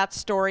read that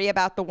story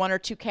about the 1 or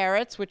 2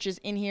 carrots, which is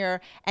in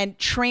here, and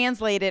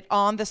translate it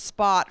on the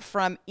spot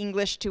from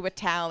English to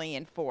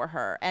Italian for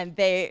her. And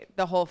the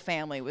whole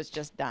family was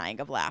just dying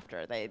of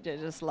laughter. They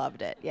just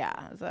loved it.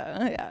 Yeah. So,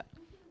 yeah.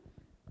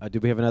 Do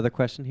we have another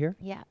question here?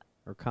 Yeah.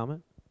 Or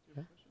comment?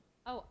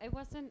 Oh, it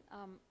wasn't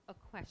a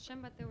question,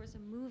 but there was a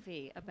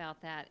movie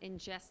about that,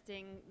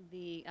 ingesting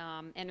the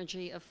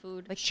energy of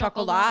food. Like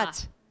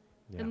chocolat.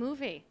 The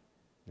movie.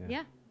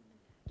 Yeah.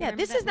 Yeah,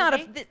 this is not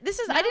this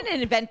is, no. I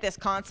didn't invent this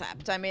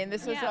concept. I mean,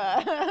 this is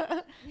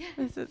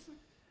this is.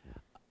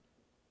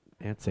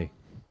 Nancy.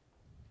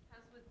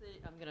 How's with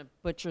the, I'm going to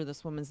butcher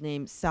this woman's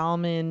name,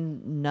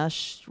 Salmon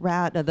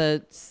Nushrat,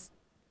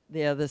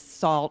 the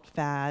salt,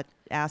 fat,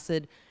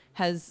 acid.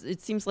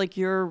 It seems like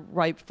you're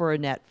ripe for a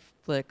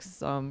Netflix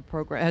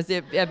program.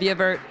 Have you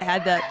ever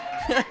had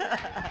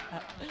that?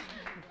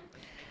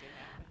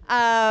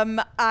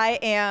 I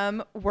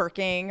am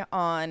working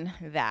on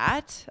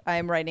that.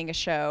 I'm writing a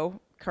show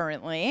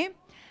currently.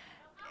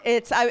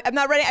 I'm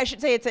not writing, I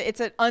should say it's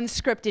an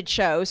unscripted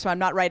show, so I'm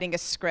not writing a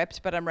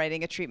script, but I'm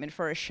writing a treatment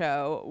for a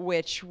show,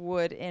 which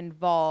would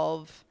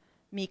involve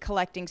me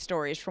collecting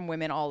stories from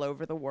women all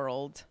over the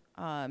world.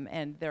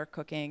 And their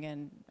cooking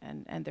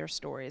and their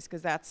stories,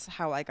 because that's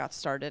how I got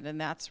started, and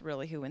that's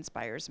really who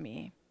inspires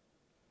me.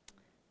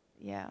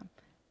 Yeah.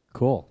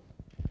 Cool.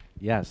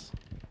 Yes.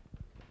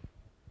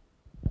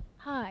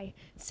 Hi.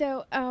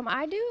 So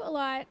I do a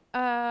lot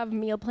of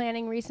meal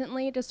planning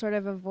recently to sort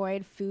of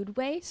avoid food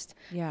waste.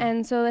 Yeah.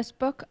 And so this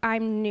book,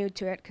 I'm new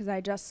to it because I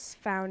just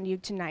found you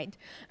tonight.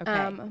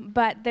 Okay.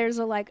 But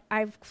there's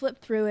I've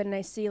flipped through it and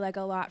I see like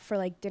a lot for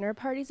like dinner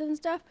parties and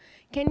stuff.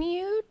 Can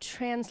you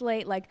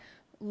translate like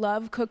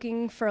love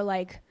cooking for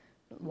like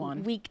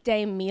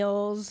weekday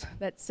meals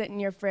that sit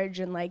in your fridge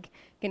and like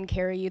can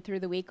carry you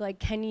through the week? Like,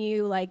 can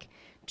you like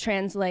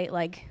translate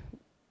like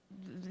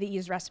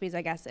these recipes,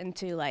 I guess,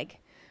 into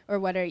like, or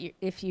what are you,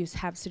 if you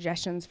have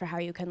suggestions for how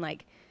you can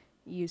like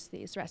use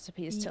these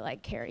recipes to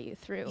like carry you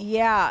through?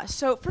 Yeah.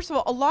 So first of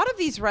all, a lot of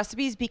these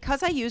recipes,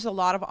 because I use a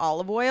lot of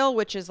olive oil,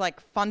 which is like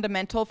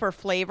fundamental for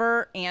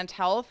flavor and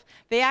health,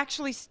 they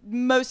actually,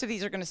 most of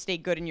these are going to stay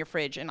good in your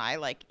fridge. And I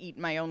like eat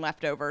my own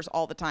leftovers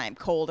all the time,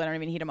 cold. I don't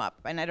even heat them up.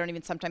 And I don't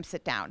even sometimes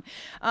sit down.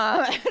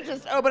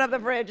 Just open up the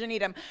fridge and eat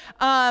them.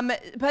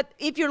 But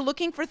if you're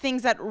looking for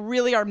things that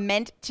really are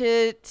meant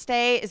to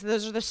stay,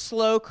 those are the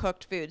slow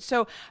cooked foods.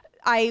 So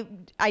I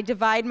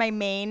divide my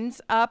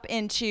mains up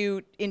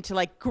into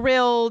like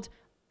grilled,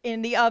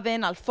 in the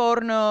oven, al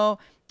forno,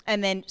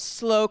 and then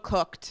slow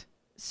cooked.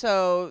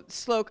 So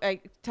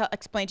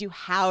explain to you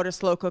how to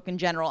slow cook in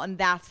general, and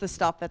that's the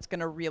stuff that's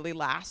going to really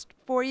last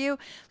for you.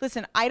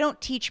 Listen, I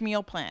don't teach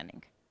meal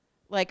planning.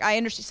 Like, I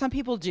understand some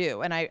people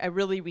do, and I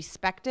really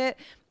respect it.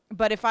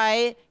 But if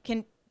I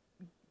can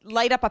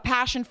light up a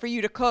passion for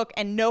you to cook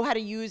and know how to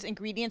use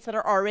ingredients that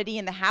are already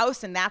in the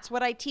house, and that's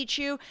what I teach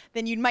you,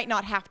 then you might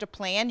not have to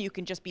plan. You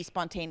can just be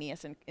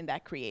spontaneous in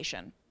that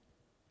creation.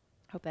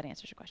 Hope that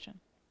answers your question.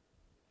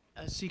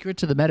 A secret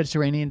to the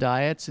Mediterranean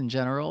diets in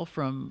general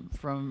from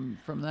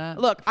that?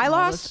 Look, I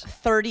lost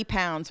 30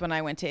 pounds when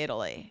I went to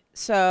Italy.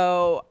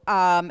 So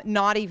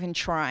not even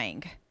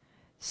trying.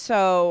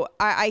 So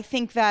I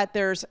think that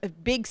there's a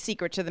big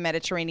secret to the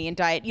Mediterranean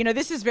diet. You know,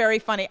 this is very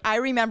funny. I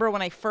remember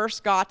when I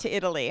first got to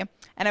Italy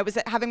and I was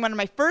having one of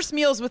my first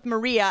meals with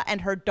Maria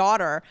and her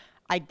daughter,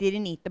 I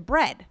didn't eat the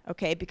bread,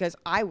 okay, because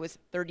I was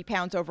 30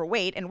 pounds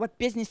overweight, and what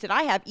business did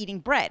I have eating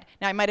bread?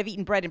 Now, I might have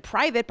eaten bread in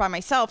private by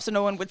myself so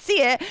no one would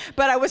see it,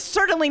 but I was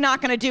certainly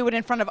not going to do it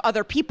in front of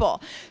other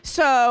people.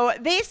 So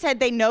they said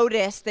they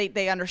noticed,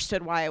 they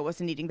understood why I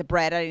wasn't eating the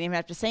bread. I didn't even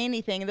have to say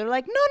anything. And they're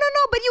like, no,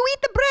 but you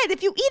eat the bread.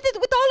 If you eat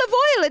it with olive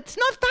oil, it's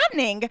not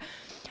fattening.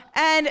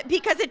 And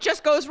because it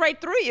just goes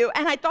right through you.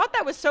 And I thought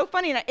that was so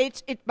funny. And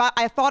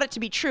I thought it to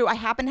be true. I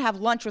happened to have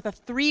lunch with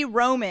 3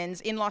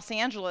 Romans in Los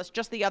Angeles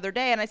just the other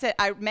day. And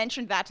I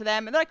mentioned that to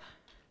them. And they're like,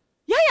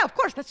 yeah, of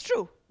course, that's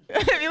true.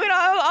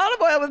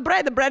 Olive oil with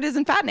bread, the bread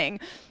isn't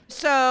fattening.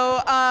 So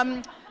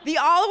the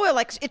olive oil,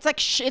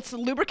 it's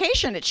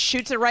lubrication. It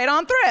shoots it right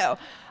on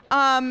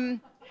through.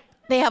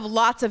 They have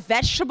lots of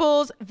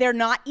vegetables. They're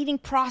not eating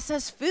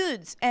processed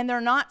foods, and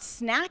they're not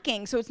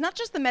snacking. So it's not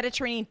just the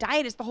Mediterranean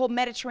diet, it's the whole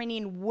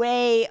Mediterranean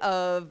way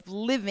of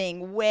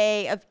living,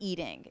 way of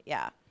eating.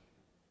 Yeah.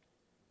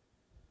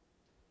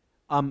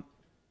 One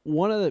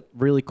of the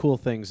really cool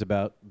things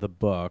about the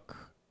book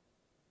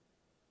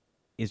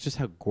is just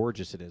how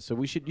gorgeous it is. So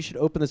you should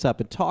open this up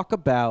and talk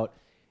about,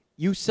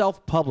 you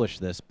self-published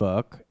this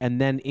book,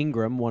 and then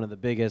Ingram, one of the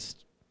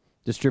biggest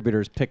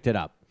distributors, picked it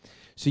up.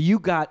 So you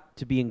got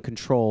to be in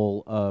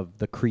control of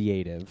the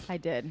creative. I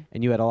did.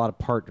 And you had a lot of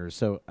partners.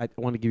 So I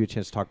want to give you a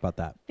chance to talk about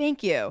that.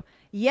 Thank you.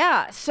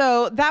 Yeah.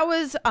 So that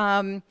was,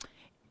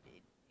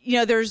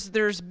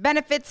 there's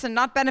benefits and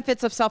not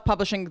benefits of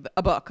self-publishing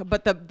a book.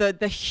 But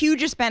the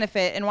hugest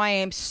benefit, and why I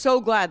am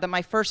so glad that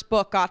my first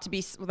book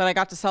that I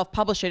got to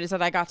self-publish it, is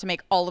that I got to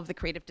make all of the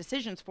creative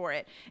decisions for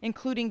it,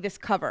 including this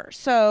cover.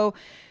 So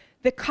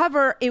the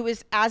cover, it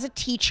was, as a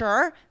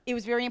teacher, it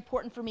was very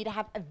important for me to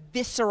have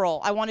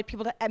I wanted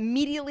people to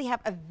immediately have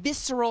a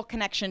visceral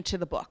connection to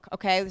the book,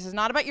 okay? This is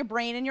not about your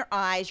brain and your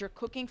eyes. You're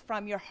cooking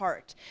from your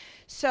heart.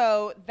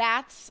 So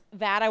that's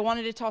that. I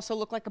wanted it to also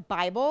look like a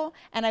Bible,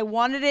 and I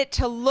wanted it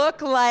to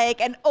look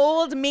like an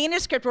old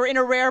manuscript. We're in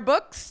a rare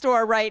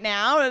bookstore right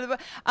now,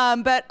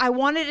 but I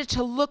wanted it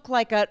to look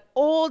like an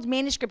old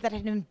manuscript that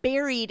had been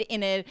buried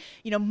in a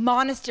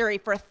monastery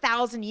for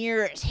 1,000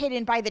 years,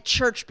 hidden by the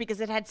church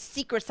because it had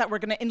secrets that were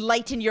going to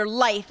enlighten your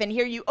life. And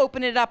here you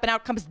open it up, and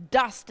out comes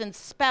dust and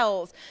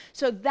spells.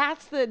 So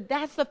that's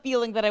the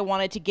feeling that I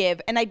wanted to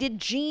give. And I did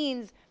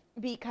jeans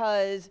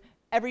because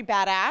every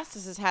badass,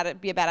 this is how to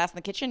be a badass in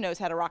the kitchen, knows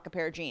how to rock a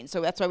pair of jeans.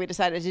 So that's why we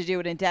decided to do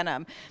it in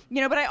denim.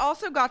 But I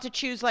also got to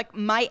choose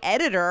my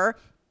editor,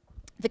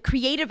 the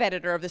creative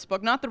editor of this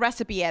book, not the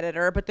recipe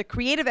editor, but the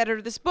creative editor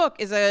of this book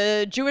is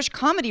a Jewish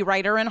comedy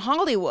writer in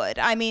Hollywood.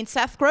 I mean,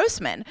 Seth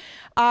Grossman.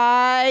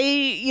 I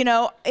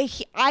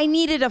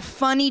needed a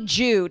funny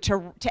Jew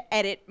to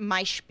edit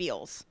my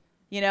spiels.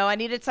 I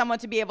needed someone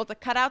to be able to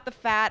cut out the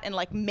fat and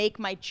make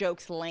my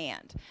jokes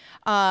land.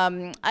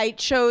 I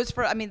chose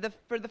for the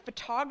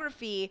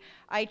photography,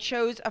 I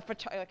chose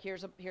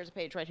here's a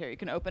page right here. You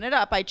can open it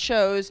up. I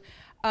chose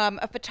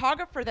a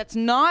photographer that's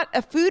not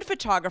a food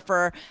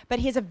photographer, but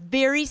he has a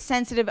very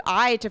sensitive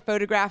eye to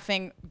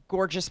photographing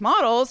gorgeous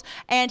models.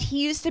 And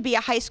he used to be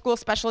a high school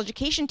special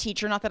education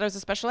teacher. Not that I was a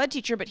special ed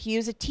teacher, but he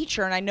was a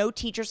teacher, and I know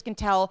teachers can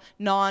tell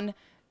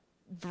non-verbal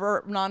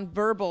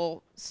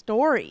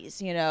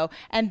stories,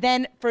 And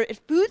then for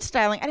food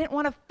styling, I didn't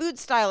want a food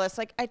stylist.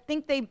 I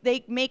think they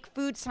make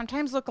food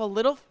sometimes look a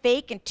little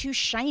fake and too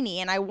shiny,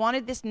 and I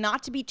wanted this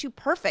not to be too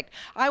perfect.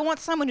 I want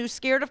someone who's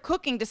scared of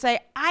cooking to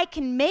say, I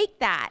can make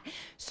that.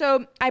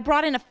 So I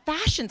brought in a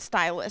fashion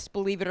stylist,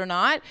 believe it or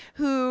not,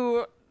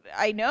 who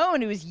I know,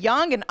 and who was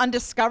young and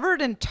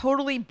undiscovered and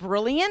totally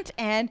brilliant.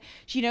 And,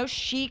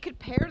 she could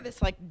pair this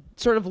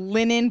sort of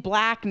linen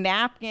black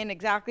napkin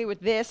exactly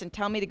with this and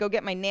tell me to go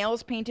get my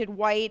nails painted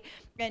white.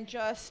 And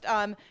just,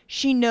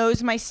 she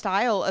knows my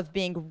style of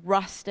being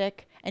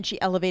rustic, and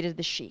she elevated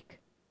the chic,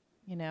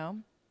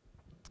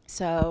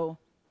 So.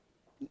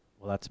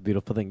 Well, that's a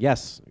beautiful thing.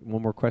 Yes.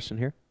 One more question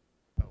here.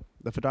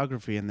 The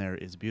photography in there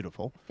is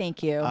beautiful.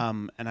 Thank you.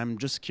 And I'm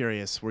just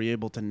curious, were you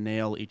able to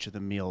nail each of the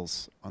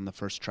meals on the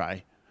first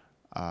try?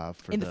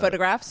 In the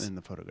photographs? In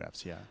the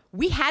photographs, yeah.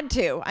 We had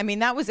to. I mean,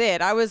 that was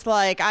it. I was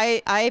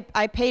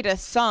I paid a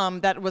sum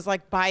that was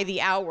by the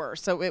hour.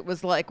 So it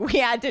was we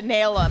had to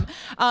nail them.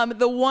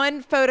 The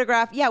one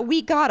photograph, yeah,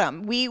 we got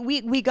them.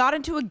 We got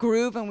into a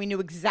groove, and we knew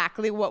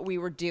exactly what we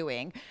were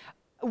doing.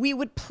 We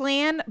would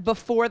plan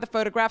before the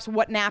photographs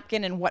what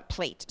napkin and what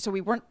plate. So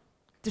we weren't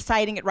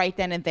deciding it right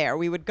then and there.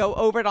 We would go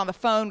over it on the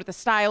phone with the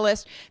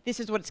stylist. This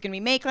is what it's going to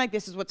be made like.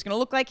 This is what it's going to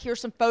look like. Here's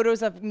some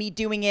photos of me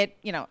doing it,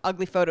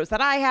 ugly photos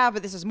that I have,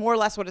 but this is more or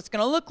less what it's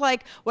going to look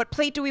like. What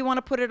plate do we want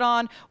to put it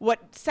on?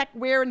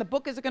 Where in the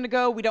book is it going to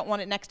go? We don't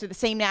want it next to the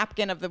same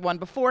napkin of the one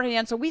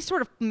beforehand. So we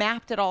sort of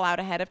mapped it all out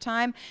ahead of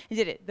time and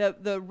did it.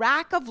 The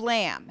rack of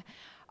lamb,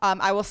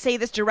 I will say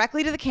this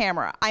directly to the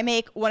camera. I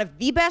make one of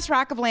the best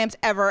rack of lambs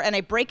ever, and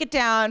I break it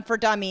down for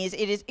dummies.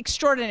 It is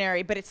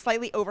extraordinary, but it's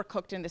slightly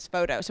overcooked in this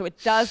photo, so it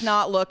does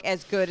not look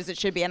as good as it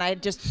should be. And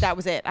that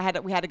was it.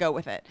 We had to go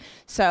with it.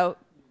 So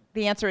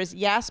the answer is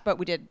yes, but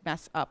we did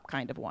mess up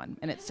kind of one,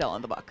 and it's still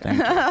in the book.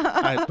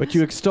 But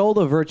you extol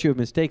the virtue of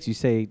mistakes. You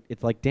say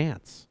it's like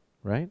dance,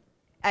 right?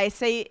 I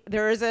say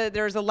there is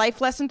a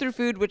life lesson through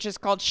food, which is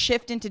called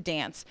shift into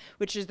dance,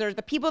 which is there's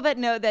the people that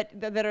know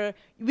that are,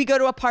 we go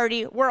to a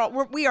party,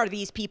 we are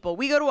these people.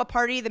 We go to a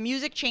party, the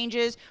music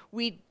changes,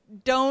 we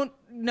don't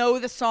know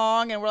the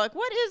song, and we're like,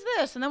 what is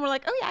this? And then we're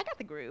like, oh yeah, I got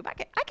the groove. I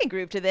can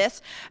groove to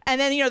this.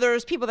 And then,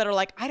 there's people that are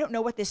like, I don't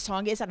know what this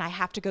song is, and I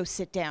have to go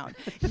sit down.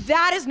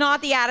 That is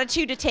not the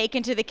attitude to take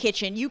into the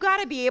kitchen. You got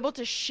to be able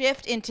to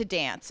shift into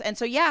dance. And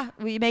so, yeah,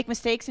 we make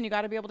mistakes, and you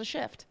got to be able to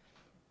shift.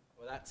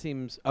 Well, that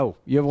seems,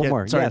 you have one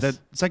more. Sorry, yes. the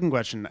second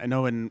question. I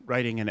know in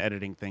writing and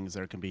editing things,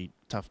 there can be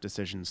tough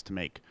decisions to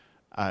make.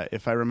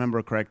 If I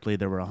remember correctly,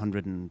 there were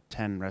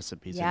 110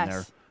 recipes in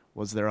there.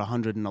 Was there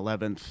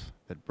 111th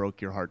that broke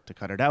your heart to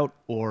cut it out,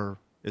 or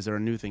is there a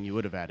new thing you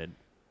would have added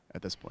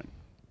at this point?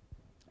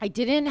 I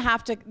didn't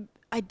have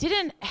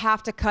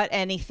to cut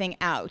anything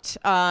out.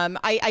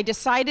 I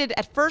decided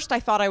at first I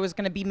thought I was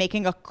going to be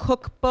making a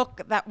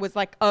cookbook that was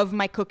like of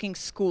my cooking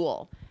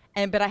school.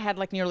 But I had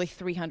like nearly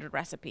 300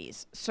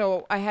 recipes.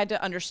 So I had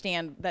to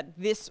understand that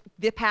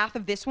the path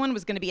of this one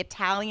was going to be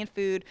Italian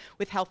food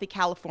with healthy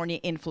California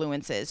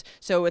influences.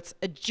 So it's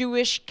a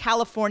Jewish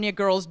California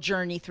girl's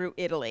journey through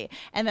Italy.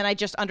 And then I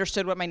just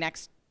understood what my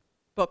next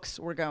books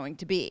were going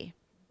to be.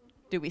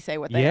 Do we say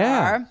what they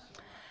are?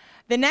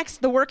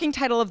 The working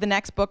title of the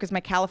next book is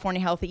my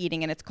California Healthy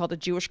Eating, and it's called A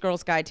Jewish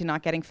Girl's Guide to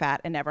Not Getting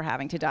Fat and Never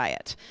Having to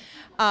Diet.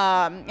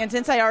 And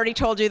since I already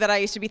told you that I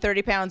used to be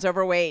 30 pounds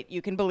overweight,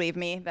 you can believe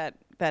me that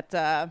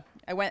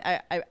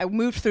I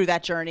moved through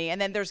that journey.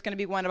 And then there's going to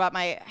be one about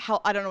my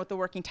health. I don't know what the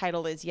working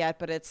title is yet,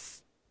 but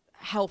it's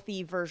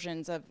healthy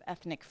versions of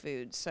ethnic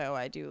food. So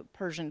I do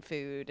Persian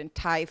food and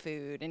Thai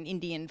food and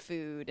Indian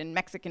food and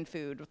Mexican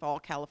food with all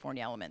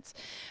California elements.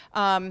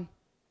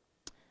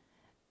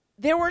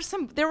 There were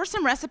some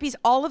recipes.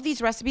 All of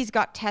these recipes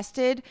got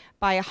tested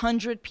by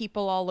 100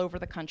 people all over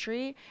the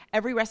country.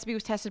 Every recipe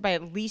was tested by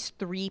at least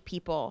 3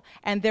 people.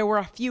 And there were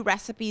a few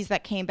recipes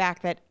that came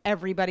back that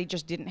everybody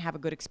just didn't have a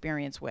good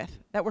experience with,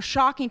 that were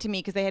shocking to me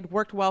because they had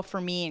worked well for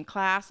me in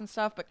class and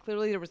stuff, but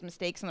clearly there was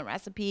mistakes in the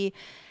recipe.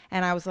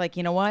 And I was like,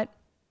 you know what?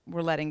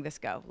 We're letting this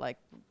go. Like,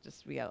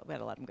 we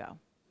gotta let them go.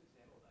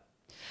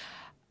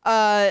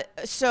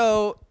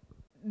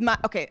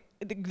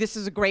 This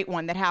is a great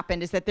one that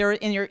happened, is that you're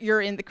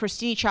in the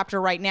Crostini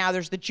chapter right now.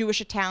 There's the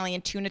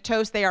Jewish-Italian tuna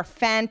toast. They are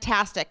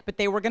fantastic, but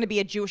they were going to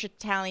be a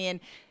Jewish-Italian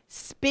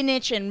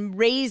spinach and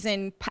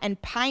raisin and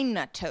pine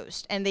nut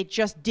toast, and they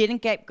just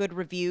didn't get good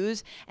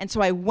reviews. And so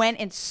I went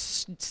and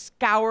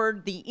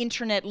scoured the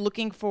internet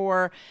looking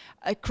for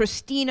a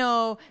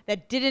crostino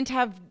that didn't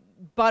have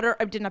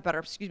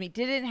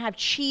didn't have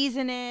cheese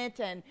in it,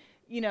 and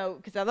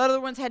because the other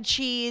ones had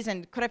cheese,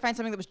 and could I find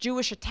something that was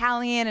Jewish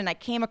Italian? And I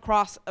came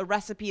across a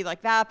recipe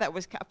like that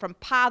was from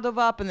Padova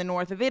up in the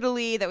north of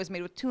Italy, that was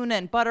made with tuna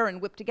and butter and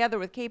whipped together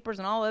with capers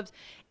and olives.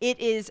 It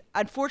is,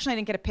 unfortunately, I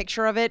didn't get a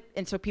picture of it,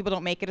 and so people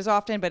don't make it as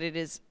often, but it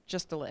is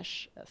just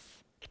delicious.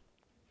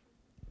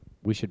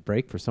 We should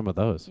break for some of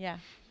those. Yeah,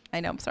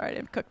 I know. I'm sorry I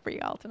didn't cook for you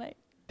all tonight.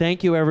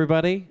 Thank you,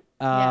 everybody.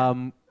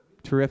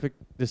 Terrific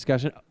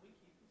discussion.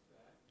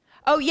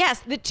 Oh, yes.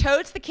 The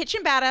totes, the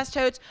Kitchen Badass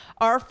totes,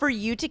 are for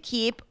you to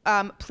keep.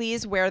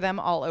 Please wear them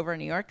all over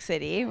New York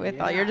City with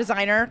all your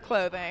designer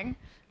clothing.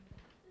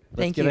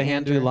 Let's give a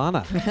hand to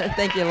Elana.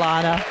 Thank you,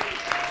 Elana.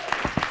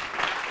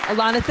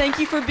 Elana, thank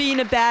you for being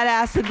a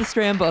badass at the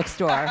Strand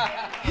bookstore.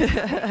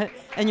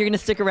 And you're going to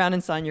stick around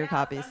and sign your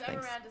copies.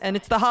 Thanks. And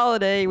it's the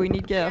holiday. We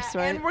need gifts,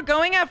 right? And we're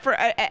going out for,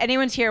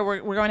 anyone's here,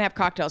 we're going to have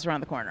cocktails around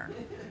the corner.